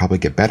I could probably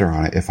get better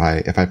on it if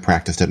I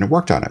practiced it and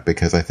worked on it,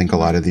 because I think a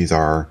lot of these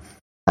are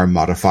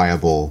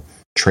modifiable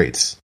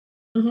traits.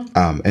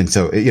 And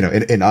so,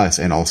 in us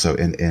and also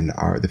in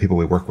the people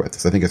we work with.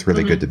 So I think it's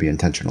really good to be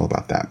intentional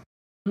about that.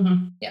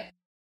 Yeah.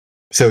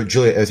 So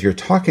Julia, as you're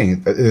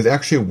talking, there's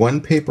actually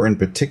one paper in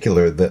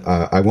particular that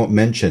I won't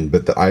mention,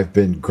 but that I've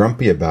been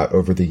grumpy about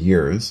over the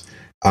years.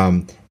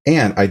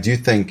 And I do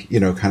think,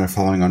 kind of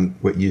following on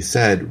what you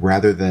said,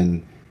 rather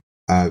than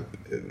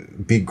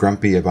be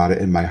grumpy about it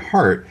in my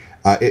heart,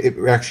 it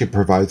actually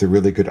provides a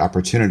really good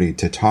opportunity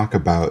to talk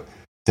about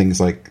things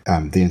like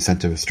the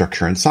incentive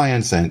structure in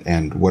science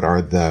and what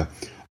are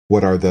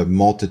the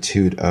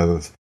multitude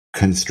of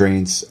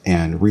constraints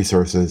and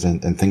resources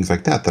and things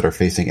like that are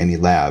facing any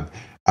lab,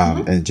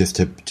 and just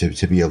to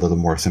be a little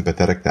more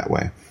sympathetic that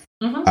way.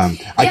 Go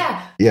ahead.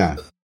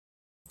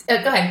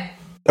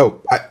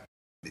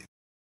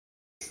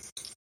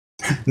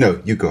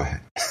 No, you go ahead.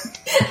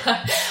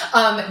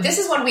 This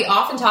is one we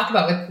often talk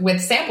about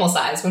with sample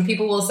size, when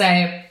people will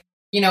say,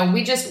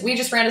 we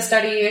just ran a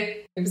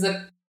study. It was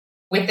a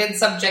within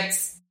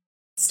subjects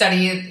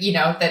study,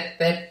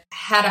 that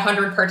had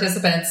 100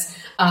 participants.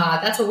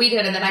 That's what we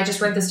did. And then I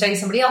just read the study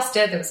somebody else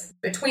did that was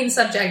between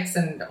subjects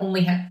and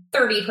only had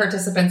 30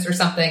 participants or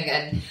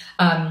something.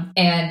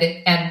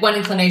 And one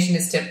inclination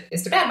is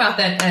to badmouth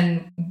it.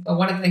 And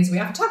one of the things we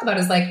often talk about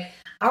is like,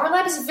 our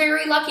lab is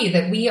very lucky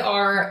that we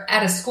are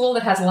at a school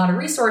that has a lot of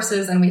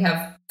resources, and we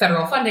have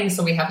federal funding,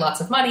 so we have lots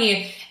of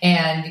money,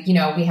 and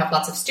we have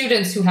lots of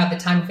students who have the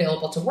time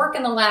available to work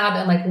in the lab,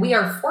 and like we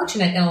are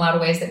fortunate in a lot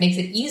of ways that makes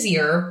it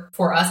easier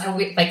for us. And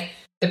we like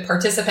the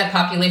participant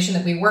population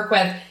that we work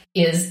with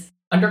is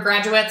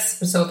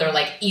undergraduates, so they're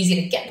like easy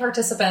to get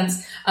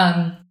participants.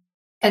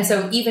 And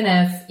so even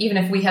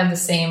if we have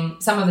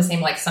some of the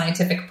same like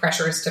scientific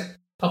pressures to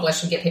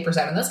publish and get papers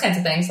out and those kinds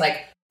of things,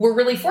 like we're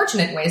really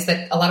fortunate in ways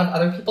that a lot of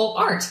other people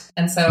aren't.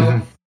 And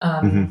so,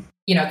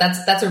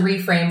 that's a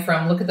reframe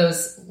from look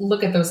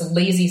at those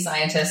lazy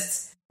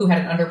scientists who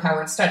had an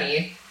underpowered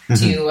study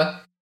to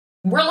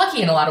we're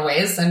lucky in a lot of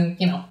ways. And,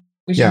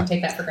 we shouldn't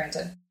take that for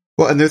granted.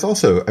 Well, and there's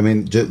also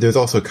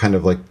kind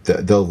of like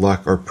the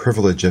luck or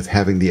privilege of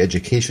having the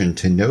education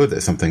to know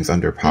that something's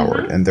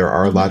underpowered. And there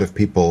are a lot of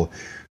people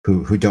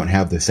who don't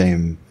have the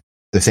same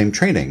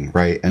training.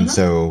 Right. And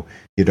so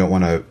you don't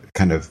want to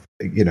kind of,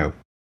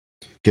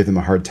 give them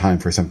a hard time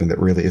for something that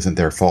really isn't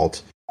their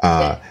fault.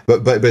 But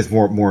it's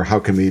more how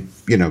can we,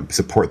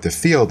 support the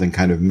field and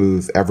kind of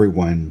move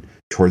everyone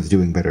towards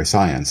doing better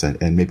science.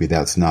 And maybe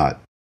that's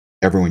not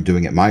everyone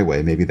doing it my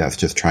way. Maybe that's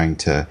just trying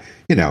to,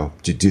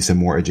 to do some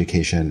more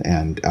education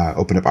and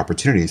open up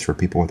opportunities for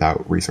people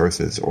without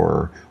resources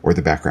or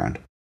the background.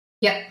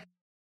 Yeah.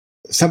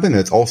 Something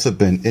that's also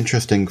been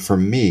interesting for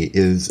me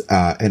is,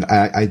 and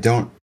I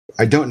don't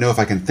know if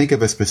I can think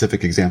of a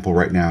specific example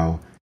right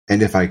now.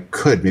 And if I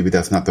could, maybe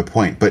that's not the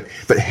point. But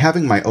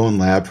having my own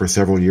lab for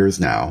several years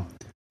now,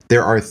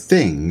 there are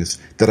things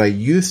that I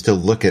used to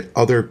look at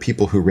other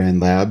people who ran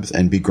labs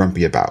and be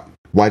grumpy about.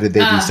 Why did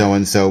they do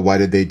so-and-so? Why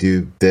did they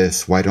do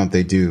this? Why don't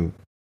they do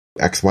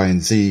X, Y,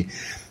 and Z?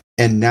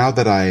 And now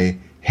that I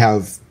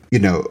have,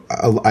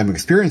 I'm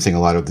experiencing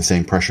a lot of the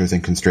same pressures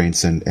and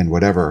constraints and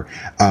whatever,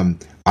 I'm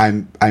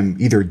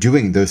either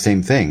doing those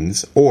same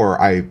things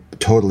or I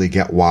totally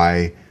get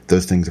why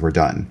those things were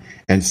done.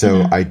 And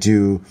so I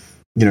do...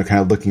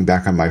 kind of looking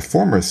back on my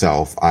former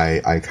self,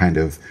 I kind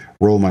of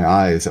roll my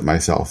eyes at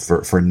myself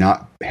for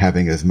not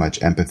having as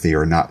much empathy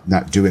or not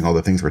doing all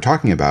the things we're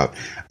talking about.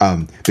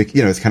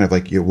 It's kind of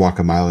like you walk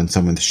a mile in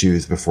someone's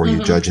shoes before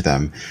you judge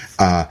them.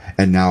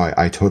 And now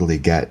I totally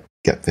get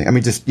things. I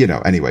mean, just,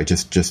 anyway,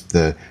 just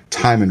the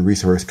time and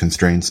resource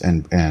constraints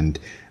and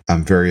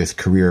various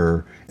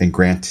career and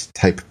grant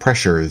type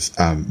pressures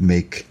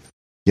make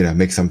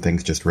some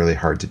things just really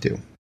hard to do.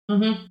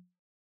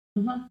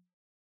 Mm-hmm.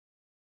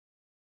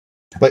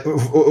 Like,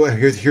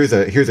 here's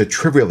a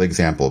trivial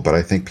example, but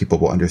I think people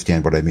will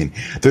understand what I mean.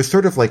 There's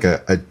sort of like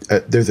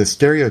there's a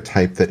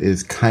stereotype that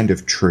is kind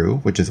of true,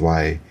 which is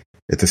why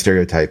it's a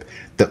stereotype,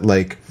 that,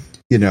 like,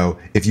 you know,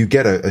 if you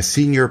get a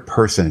senior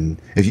person,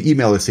 if you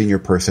email a senior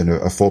person,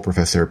 a full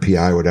professor,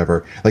 PI,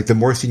 whatever, like, the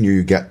more senior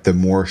you get, the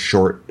more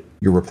short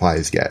your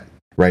replies get.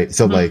 Right.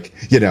 So, like,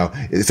 you know,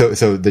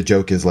 so the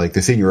joke is, like,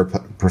 the senior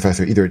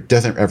professor either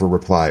doesn't ever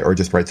reply or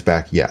just writes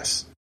back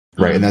yes.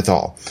 Right. And that's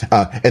all.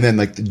 And then,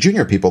 like, the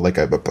junior people, like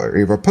a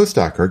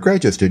postdoc or a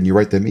graduate student, you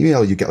write them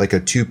email, you get like a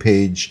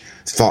 2-page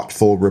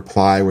thoughtful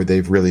reply where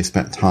they've really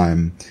spent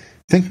time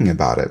thinking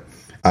about it.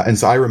 And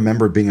so I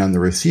remember being on the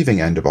receiving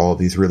end of all of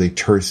these really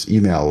terse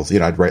emails. You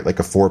know, I'd write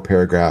like a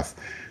 4-paragraph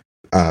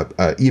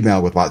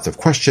email with lots of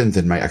questions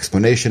and my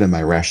explanation and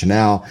my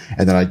rationale,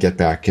 and then I'd get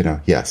back, you know,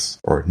 yes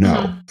or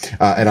no.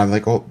 And I'm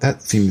like, oh,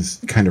 that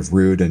seems kind of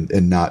rude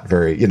and not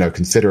very, you know,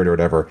 considerate or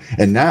whatever.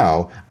 And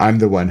now I'm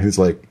the one who's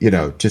like, you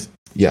know, just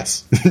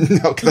yes.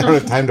 No, because I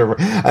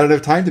don't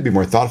have time to be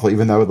more thoughtful,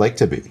 even though I would like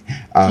to be.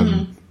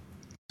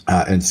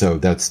 And so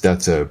that's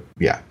a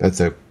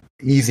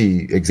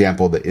easy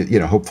example that, you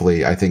know,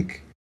 hopefully I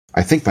think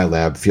my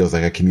lab feels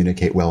like I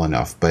communicate well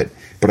enough, but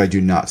I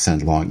do not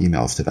send long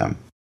emails to them.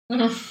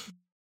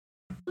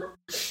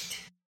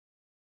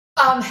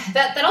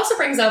 That also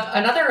brings up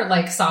another,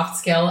 like, soft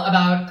skill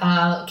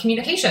about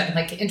communication,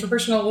 like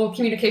interpersonal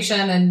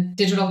communication and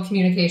digital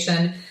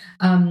communication.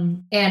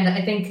 And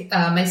I think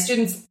my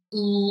students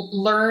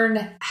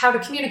learn how to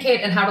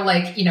communicate and how to,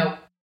 like, you know,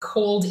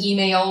 cold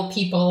email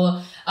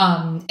people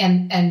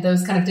and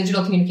those kind of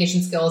digital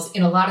communication skills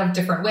in a lot of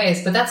different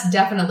ways. But that's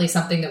definitely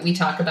something that we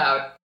talk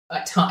about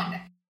a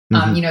ton.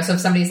 You know, so if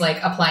somebody's,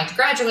 like, applying to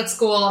graduate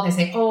school, they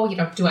say, oh, you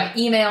know, do I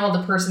email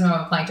the person who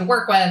I'm applying to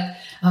work with?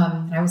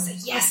 And I would say,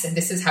 yes, and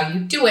this is how you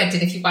do it.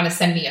 And if you want to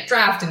send me a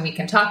draft and we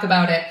can talk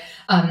about it,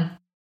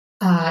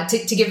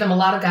 to give them a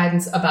lot of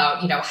guidance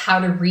about, you know, how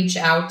to reach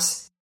out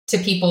to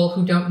people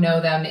who don't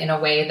know them in a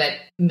way that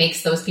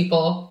makes those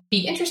people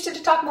be interested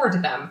to talk more to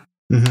them.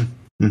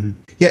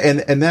 Yeah,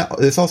 and that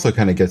this also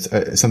kind of gets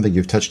something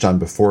you've touched on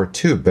before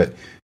too, but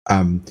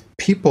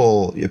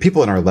people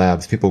in our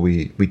labs, people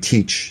we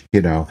teach,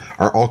 you know,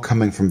 are all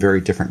coming from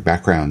very different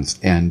backgrounds.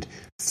 And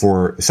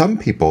for some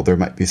people, there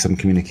might be some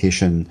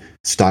communication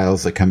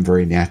styles that come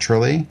very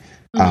naturally.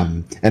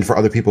 And for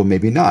other people,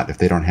 maybe not, if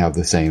they don't have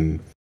the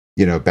same,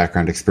 you know,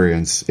 background,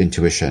 experience,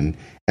 intuition.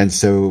 And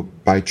so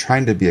by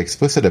trying to be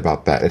explicit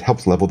about that, it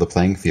helps level the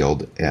playing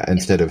field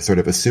instead of sort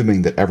of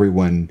assuming that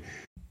everyone...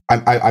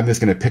 I'm just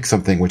going to pick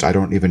something which I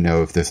don't even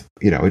know if this,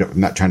 you know, I'm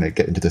not trying to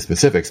get into the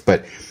specifics,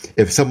 but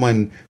if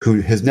someone who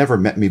has never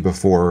met me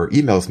before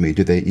emails me,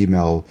 do they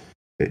email,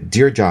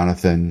 Dear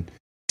Jonathan,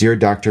 Dear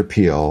Dr.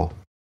 Peel,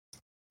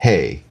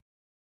 hey,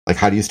 like,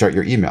 how do you start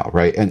your email,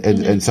 right?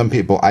 And some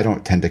people, I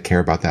don't tend to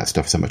care about that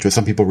stuff so much, but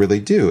some people really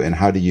do. And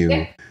how do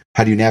you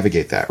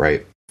navigate that,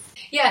 right?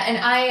 Yeah, and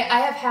I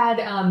have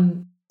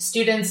had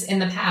students in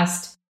the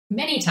past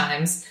many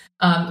times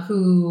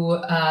who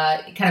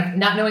kind of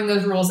not knowing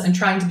those rules and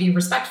trying to be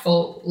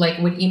respectful, like,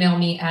 would email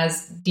me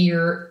as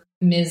Dear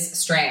Ms.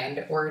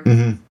 Strand or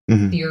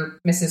Dear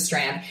Mrs.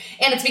 Strand.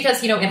 And it's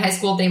because, you know, in high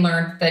school, they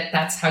learned that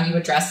that's how you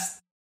address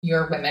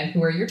your women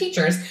who are your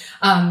teachers.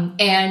 And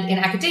in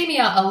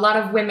academia, a lot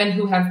of women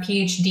who have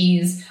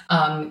PhDs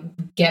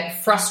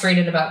get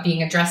frustrated about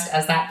being addressed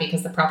as that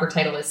because the proper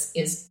title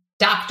is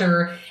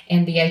doctor.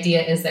 And the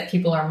idea is that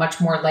people are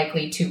much more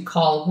likely to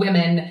call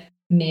women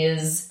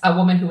Ms., a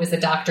woman who is a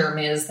doctor,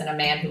 Ms., than a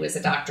man who is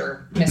a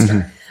doctor,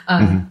 Mr.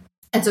 And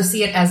so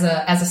see it as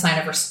a sign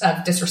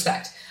of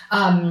disrespect.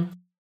 And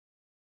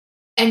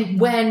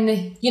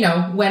when, you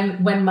know,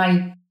 when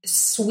my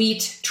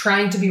sweet,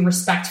 trying to be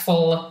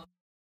respectful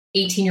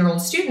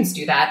 18-year-old students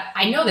do that,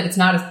 I know that it's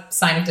not a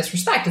sign of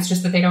disrespect. It's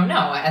just that they don't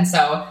know. And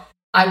so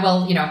I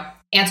will, you know,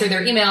 answer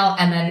their email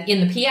and then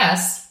in the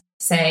PS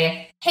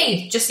say,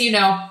 hey, just so you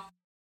know,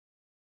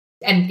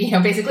 and, you know,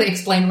 basically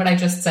explain what I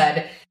just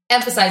said,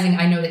 emphasizing,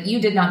 I know that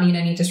you did not mean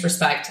any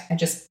disrespect. I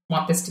just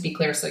want this to be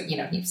clear so you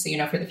know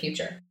for the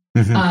future.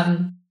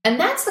 And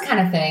that's the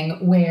kind of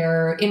thing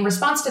where, in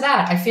response to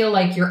that, I feel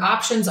like your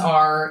options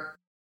are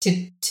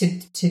to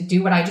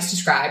do what I just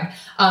described,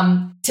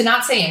 to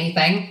not say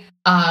anything,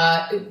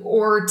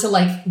 or to,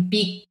 like,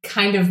 be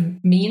kind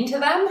of mean to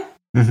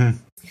them.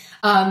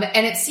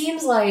 And it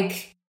seems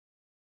like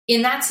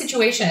in that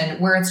situation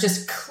where it's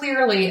just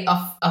clearly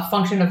a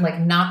function of, like,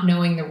 not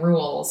knowing the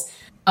rules,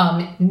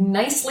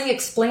 nicely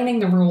explaining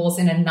the rules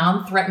in a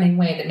non-threatening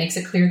way that makes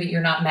it clear that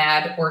you're not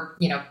mad or,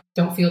 you know,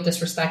 don't feel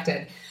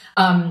disrespected,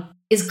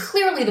 is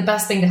clearly the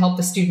best thing to help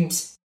the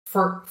student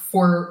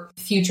for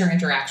future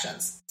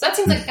interactions. So that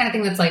seems like the kind of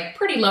thing that's, like,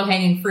 pretty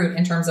low-hanging fruit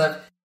in terms of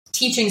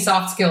teaching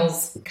soft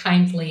skills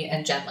kindly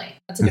and gently.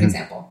 That's a good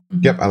example.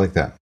 Yep, I like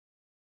that.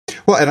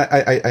 Well, and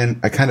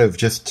I kind of,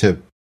 just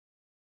to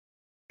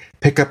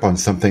pick up on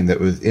something that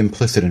was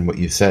implicit in what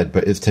you said,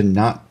 but is to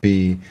not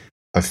be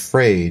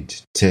afraid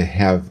to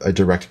have a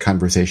direct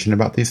conversation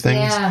about these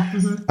things.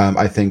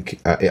 I think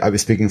I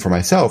was speaking for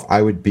myself.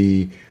 I would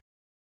be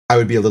I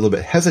would be a little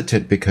bit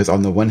hesitant because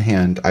on the one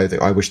hand,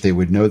 I wish they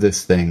would know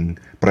this thing,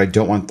 but I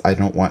don't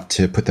want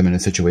to put them in a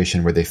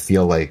situation where they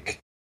feel like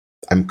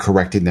I'm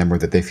correcting them or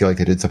that they feel like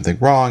they did something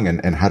wrong.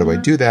 And how do I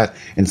do that?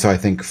 And so I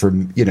think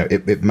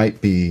it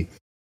might be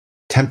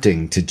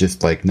tempting to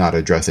just like not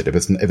address it if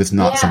it's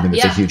not something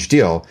that's a huge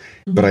deal.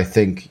 But I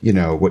think,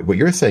 what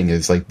you're saying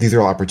is like, these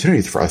are all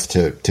opportunities for us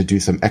to do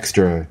some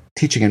extra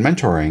teaching and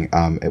mentoring,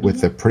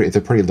 with it's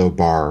a pretty low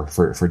bar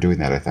for doing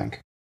that, I think.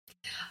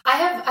 I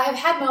have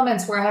had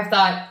moments where I've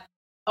thought,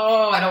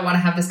 oh, I don't want to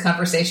have this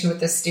conversation with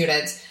this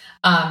student.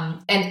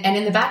 And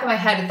in the back of my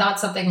head, I thought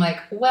something like,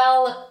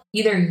 well,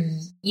 either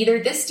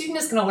this student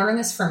is going to learn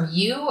this from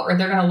you, or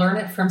they're going to learn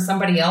it from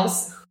somebody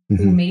else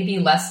who may be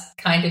less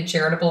kind and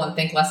charitable and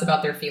think less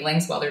about their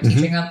feelings while they're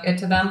teaching it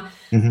to them.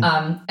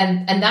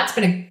 And that's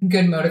been a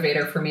good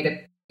motivator for me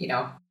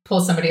to,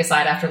 pull somebody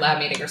aside after lab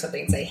meeting or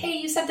something and say, hey,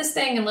 you said this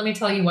thing, and let me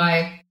tell you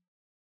why,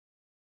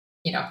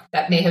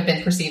 that may have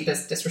been perceived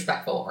as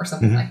disrespectful or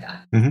something like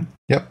that.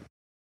 Yep.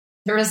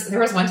 There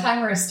was one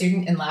time where a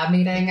student in lab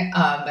meeting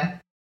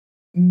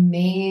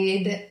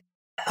made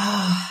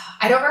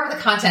I don't remember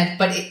the content,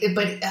 but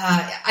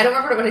I don't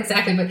remember what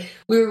exactly, but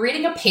we were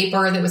reading a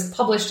paper that was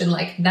published in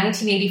like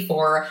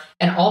 1984,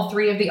 and all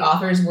three of the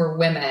authors were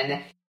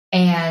women.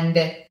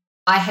 And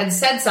I had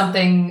said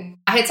something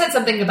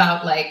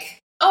about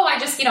like, oh, I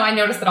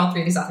noticed that all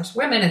three of these authors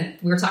were women, and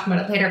we were talking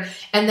about it later.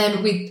 And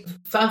then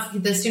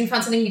the student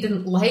found something he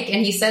didn't like,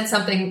 and he said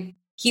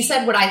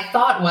what I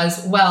thought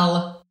was,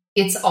 well,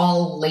 it's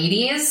all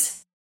ladies.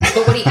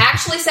 But what he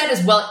actually said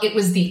is, well, it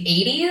was the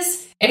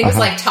 80s. And he was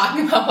like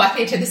talking about why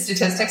they did the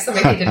statistics the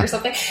way they did or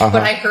something.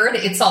 But I heard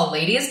it's all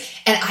ladies.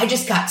 And I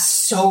just got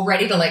so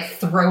ready to like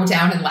throw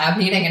down in lab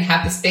meeting and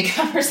have this big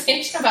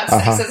conversation about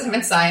sexism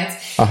in science.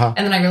 And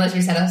then I realized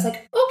what he said. I was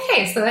like,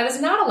 okay, so that is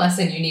not a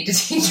lesson you need to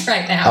teach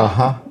right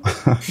now.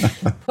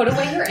 Put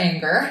away your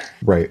anger.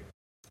 Right.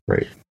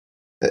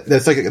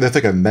 That's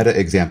like a meta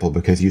example,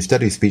 because you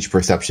study speech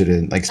perception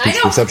and like speech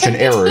perception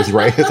errors,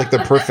 right? It's like the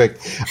perfect,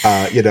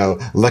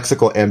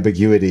 lexical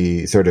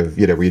ambiguity sort of,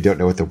 where you don't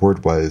know what the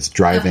word was,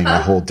 driving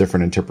a whole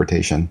different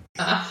interpretation.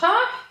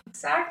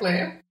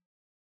 Exactly.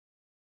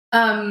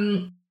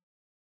 Another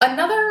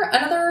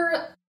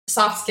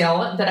soft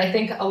skill that I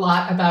think a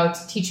lot about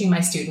teaching my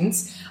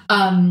students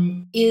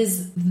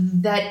is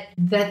that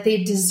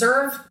they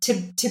deserve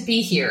to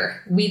be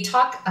here. We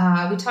had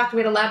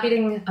a lab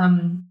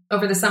meeting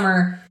over the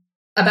summer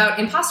about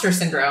imposter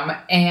syndrome,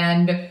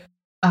 and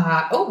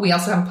we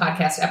also have a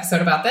podcast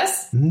episode about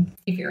this.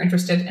 If you're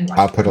interested in watching,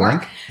 I'll put a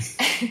link.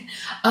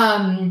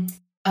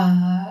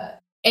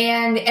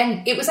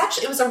 And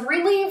it was a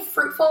really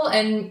fruitful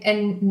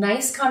and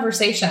nice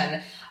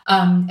conversation.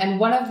 And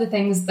one of the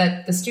things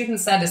that the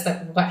students said is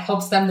that what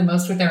helps them the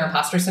most with their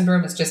imposter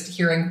syndrome is just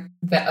hearing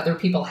that other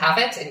people have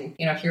it, and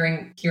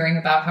hearing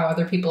about how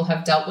other people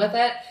have dealt with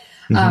it.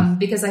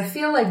 Because I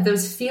feel like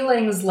those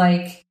feelings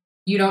like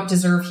you don't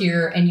deserve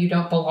here and you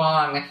don't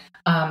belong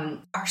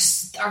are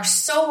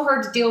so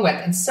hard to deal with,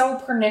 and so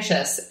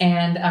pernicious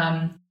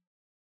and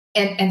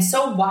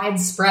so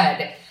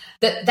widespread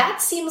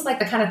that seems like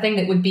the kind of thing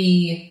that would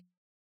be,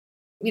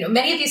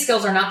 many of these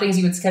skills are not things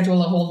you would schedule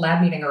a whole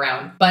lab meeting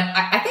around, but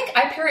I think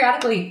I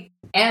periodically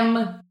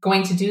am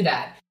going to do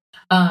that.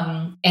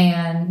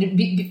 And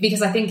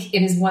because I think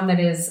it is one that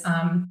is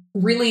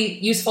really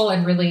useful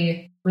and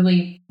really,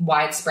 really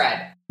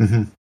widespread.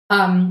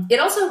 It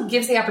also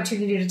gives the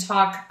opportunity to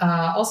talk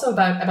also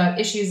about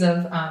issues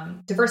of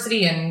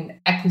diversity and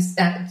equity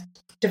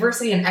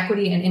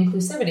and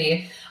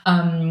inclusivity,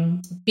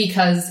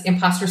 because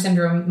imposter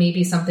syndrome may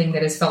be something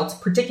that is felt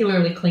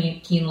particularly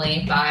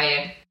keenly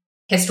by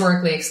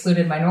historically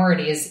excluded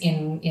minorities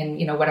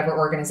in whatever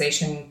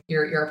organization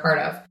you're a part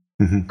of.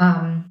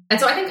 And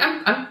so I think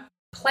I'm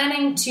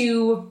planning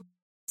to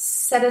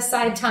set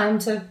aside time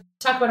to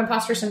talk about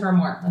imposter syndrome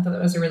more. I thought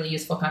that was a really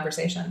useful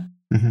conversation.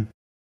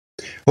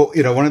 Well,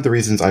 one of the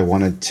reasons I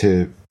wanted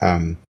to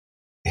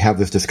have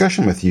this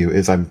discussion with you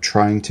is I'm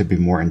trying to be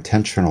more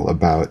intentional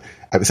about.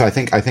 So I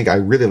think I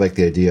really like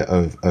the idea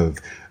of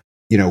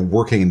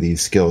working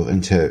these skills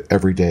into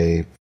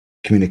everyday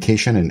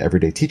communication and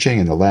everyday teaching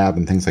in the lab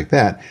and things like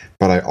that.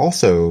 But I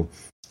also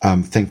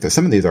think that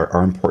some of these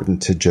are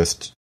important to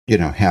just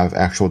have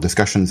actual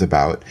discussions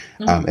about,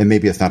 and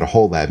maybe it's not a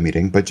whole lab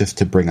meeting, but just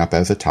to bring up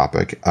as a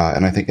topic.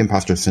 And I think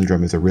imposter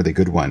syndrome is a really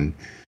good one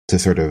to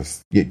sort of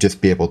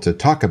just be able to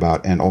talk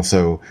about, and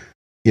also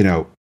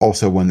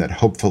one that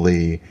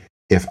hopefully,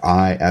 if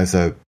I, as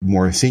a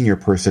more senior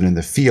person in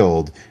the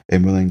field,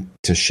 am willing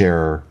to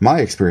share my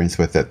experience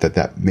with it,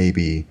 that may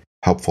be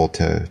helpful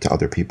to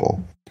other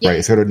people, right?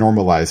 It sort of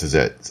normalizes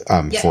it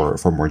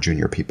for more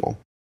junior people.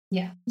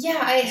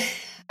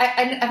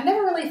 I've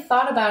never really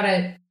thought about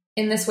it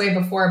in this way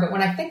before, but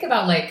when I think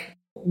about like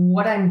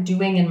what I'm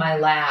doing in my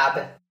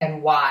lab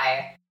and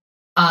why,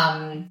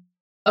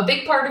 a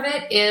big part of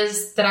it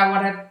is that I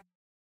want to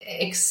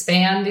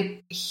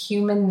expand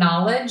human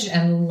knowledge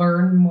and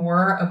learn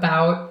more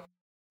about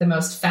the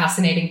most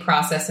fascinating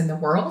process in the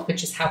world,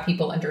 which is how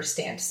people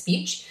understand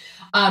speech.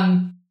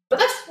 But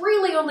that's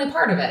really only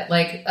part of it.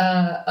 Like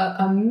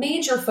a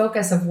major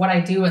focus of what I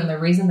do and the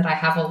reason that I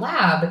have a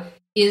lab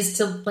is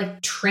to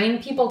like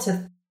train people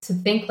to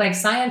think like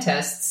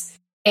scientists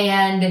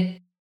and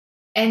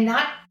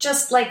not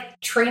just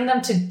like train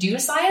them to do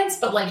science,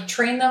 but like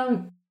train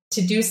them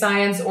to do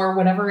science or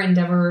whatever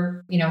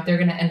endeavor, they're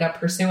going to end up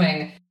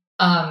pursuing,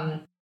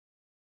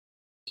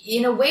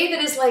 in a way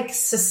that is like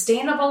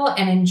sustainable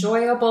and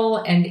enjoyable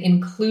and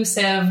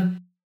inclusive.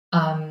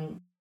 And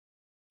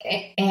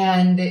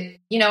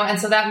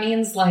so that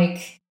means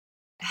like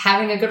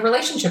having a good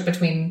relationship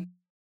between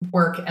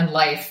work and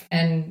life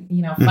and,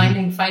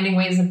 finding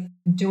ways of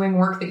doing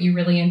work that you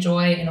really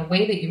enjoy in a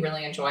way that you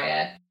really enjoy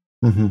it.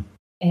 Mm-hmm.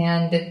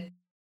 And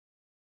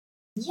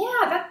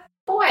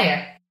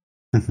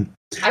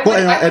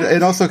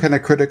and also kind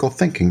of critical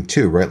thinking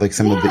too, right? Like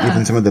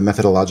even some of the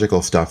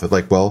methodological stuff of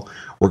like, well,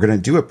 we're going to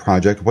do a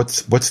project.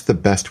 What's the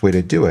best way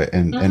to do it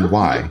and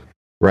why?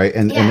 Right.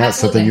 And that's absolutely.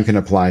 something you can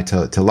apply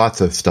to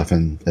lots of stuff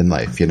in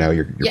life.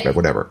 You're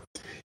whatever.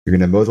 You're going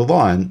to mow the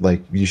lawn.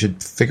 Like you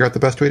should figure out the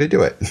best way to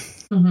do it.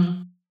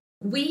 Mm-hmm.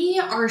 We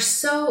are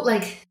so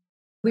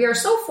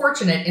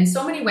fortunate in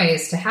so many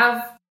ways to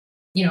have,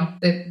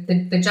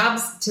 the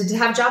jobs, to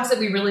have jobs that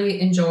we really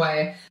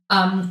enjoy.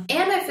 And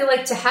I feel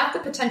like to have the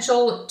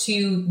potential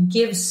to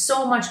give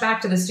so much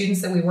back to the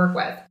students that we work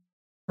with,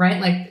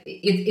 right? Like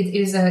it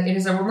is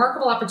a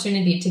remarkable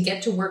opportunity to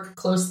get to work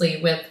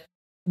closely with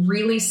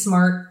really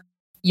smart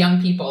young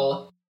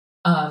people,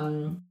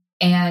 and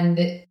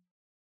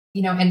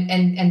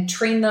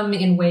train them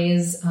in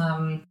ways,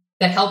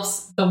 that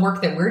helps the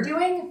work that we're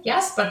doing.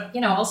 Yes. But,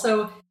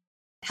 also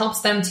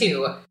helps them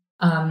too.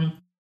 And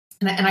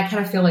I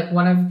kind of feel like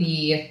one of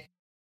the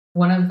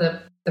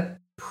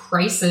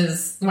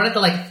prices, one of the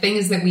like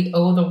things that we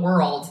owe the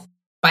world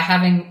by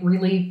having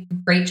really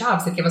great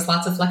jobs that give us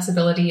lots of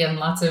flexibility and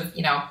lots of,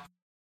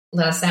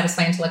 let us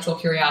satisfy intellectual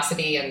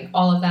curiosity and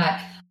all of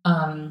that,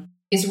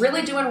 is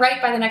really doing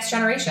right by the next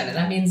generation. And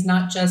that means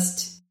not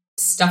just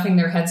stuffing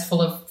their heads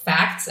full of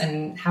facts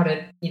and how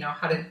to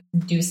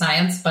do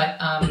science, but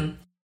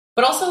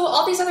also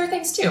all these other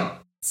things too.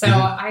 So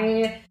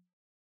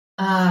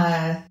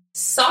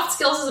soft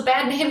skills is a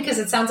bad name because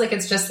it sounds like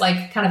it's just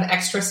like kind of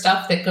extra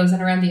stuff that goes in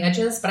around the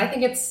edges, but I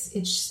think it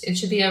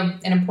should be an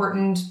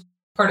important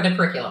part of the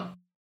curriculum.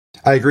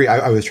 I agree.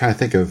 I was trying to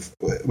think of,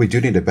 we do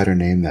need a better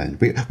name then.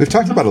 We've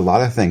talked about a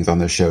lot of things on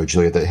this show,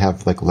 Julia, that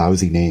have like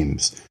lousy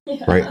names,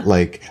 right?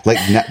 Like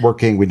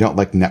networking. We don't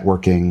like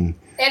networking.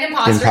 And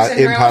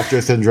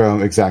imposter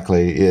syndrome.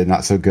 Exactly. Yeah,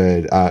 not so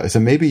good. So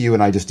maybe you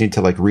and I just need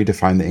to like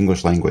redefine the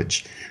English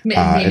language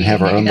and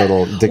have our own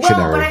little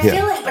dictionary.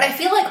 Well, but I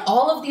feel like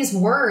all of these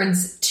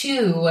words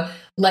too,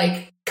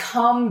 like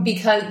come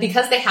because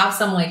they have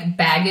some like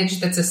baggage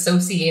that's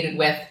associated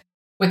with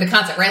the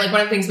concept, right? Like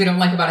one of the things we don't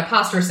like about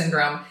imposter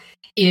syndrome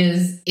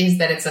is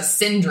that it's a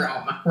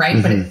syndrome, right?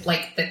 Mm-hmm. But it's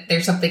like that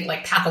there's something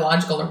like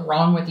pathological or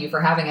wrong with you for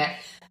having it.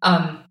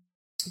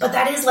 But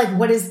that is like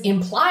what is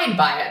implied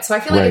by it. So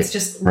I feel like it's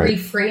just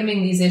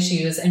reframing these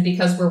issues. And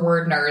because we're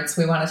word nerds,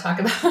 we want to talk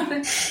about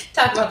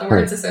the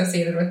words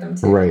associated with them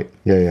too. Right.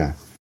 Yeah.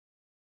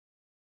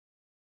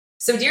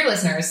 So dear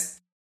listeners,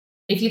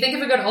 if you think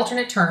of a good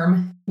alternate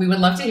term, we would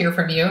love to hear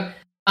from you.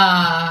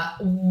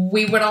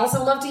 We would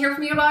also love to hear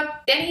from you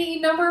about any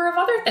number of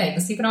other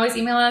things. You can always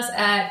email us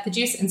at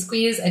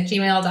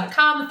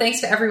thejuiceandsqueeze@gmail.com.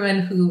 Thanks to everyone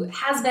who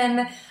has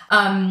been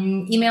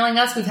emailing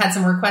us. We've had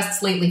some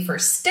requests lately for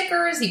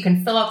stickers. You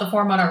can fill out the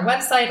form on our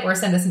website or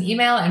send us an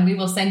email and we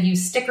will send you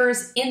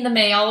stickers in the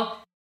mail,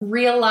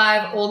 real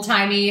live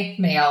old-timey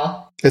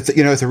mail.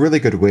 It's a really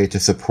good way to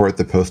support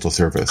the Postal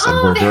Service,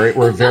 and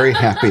we're very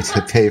happy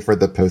to pay for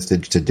the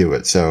postage to do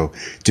it. So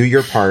do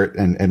your part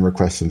and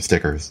request some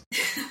stickers.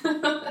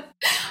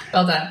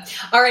 Well done.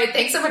 All right.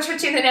 Thanks so much for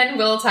tuning in.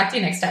 We'll talk to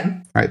you next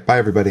time. All right. Bye,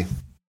 everybody.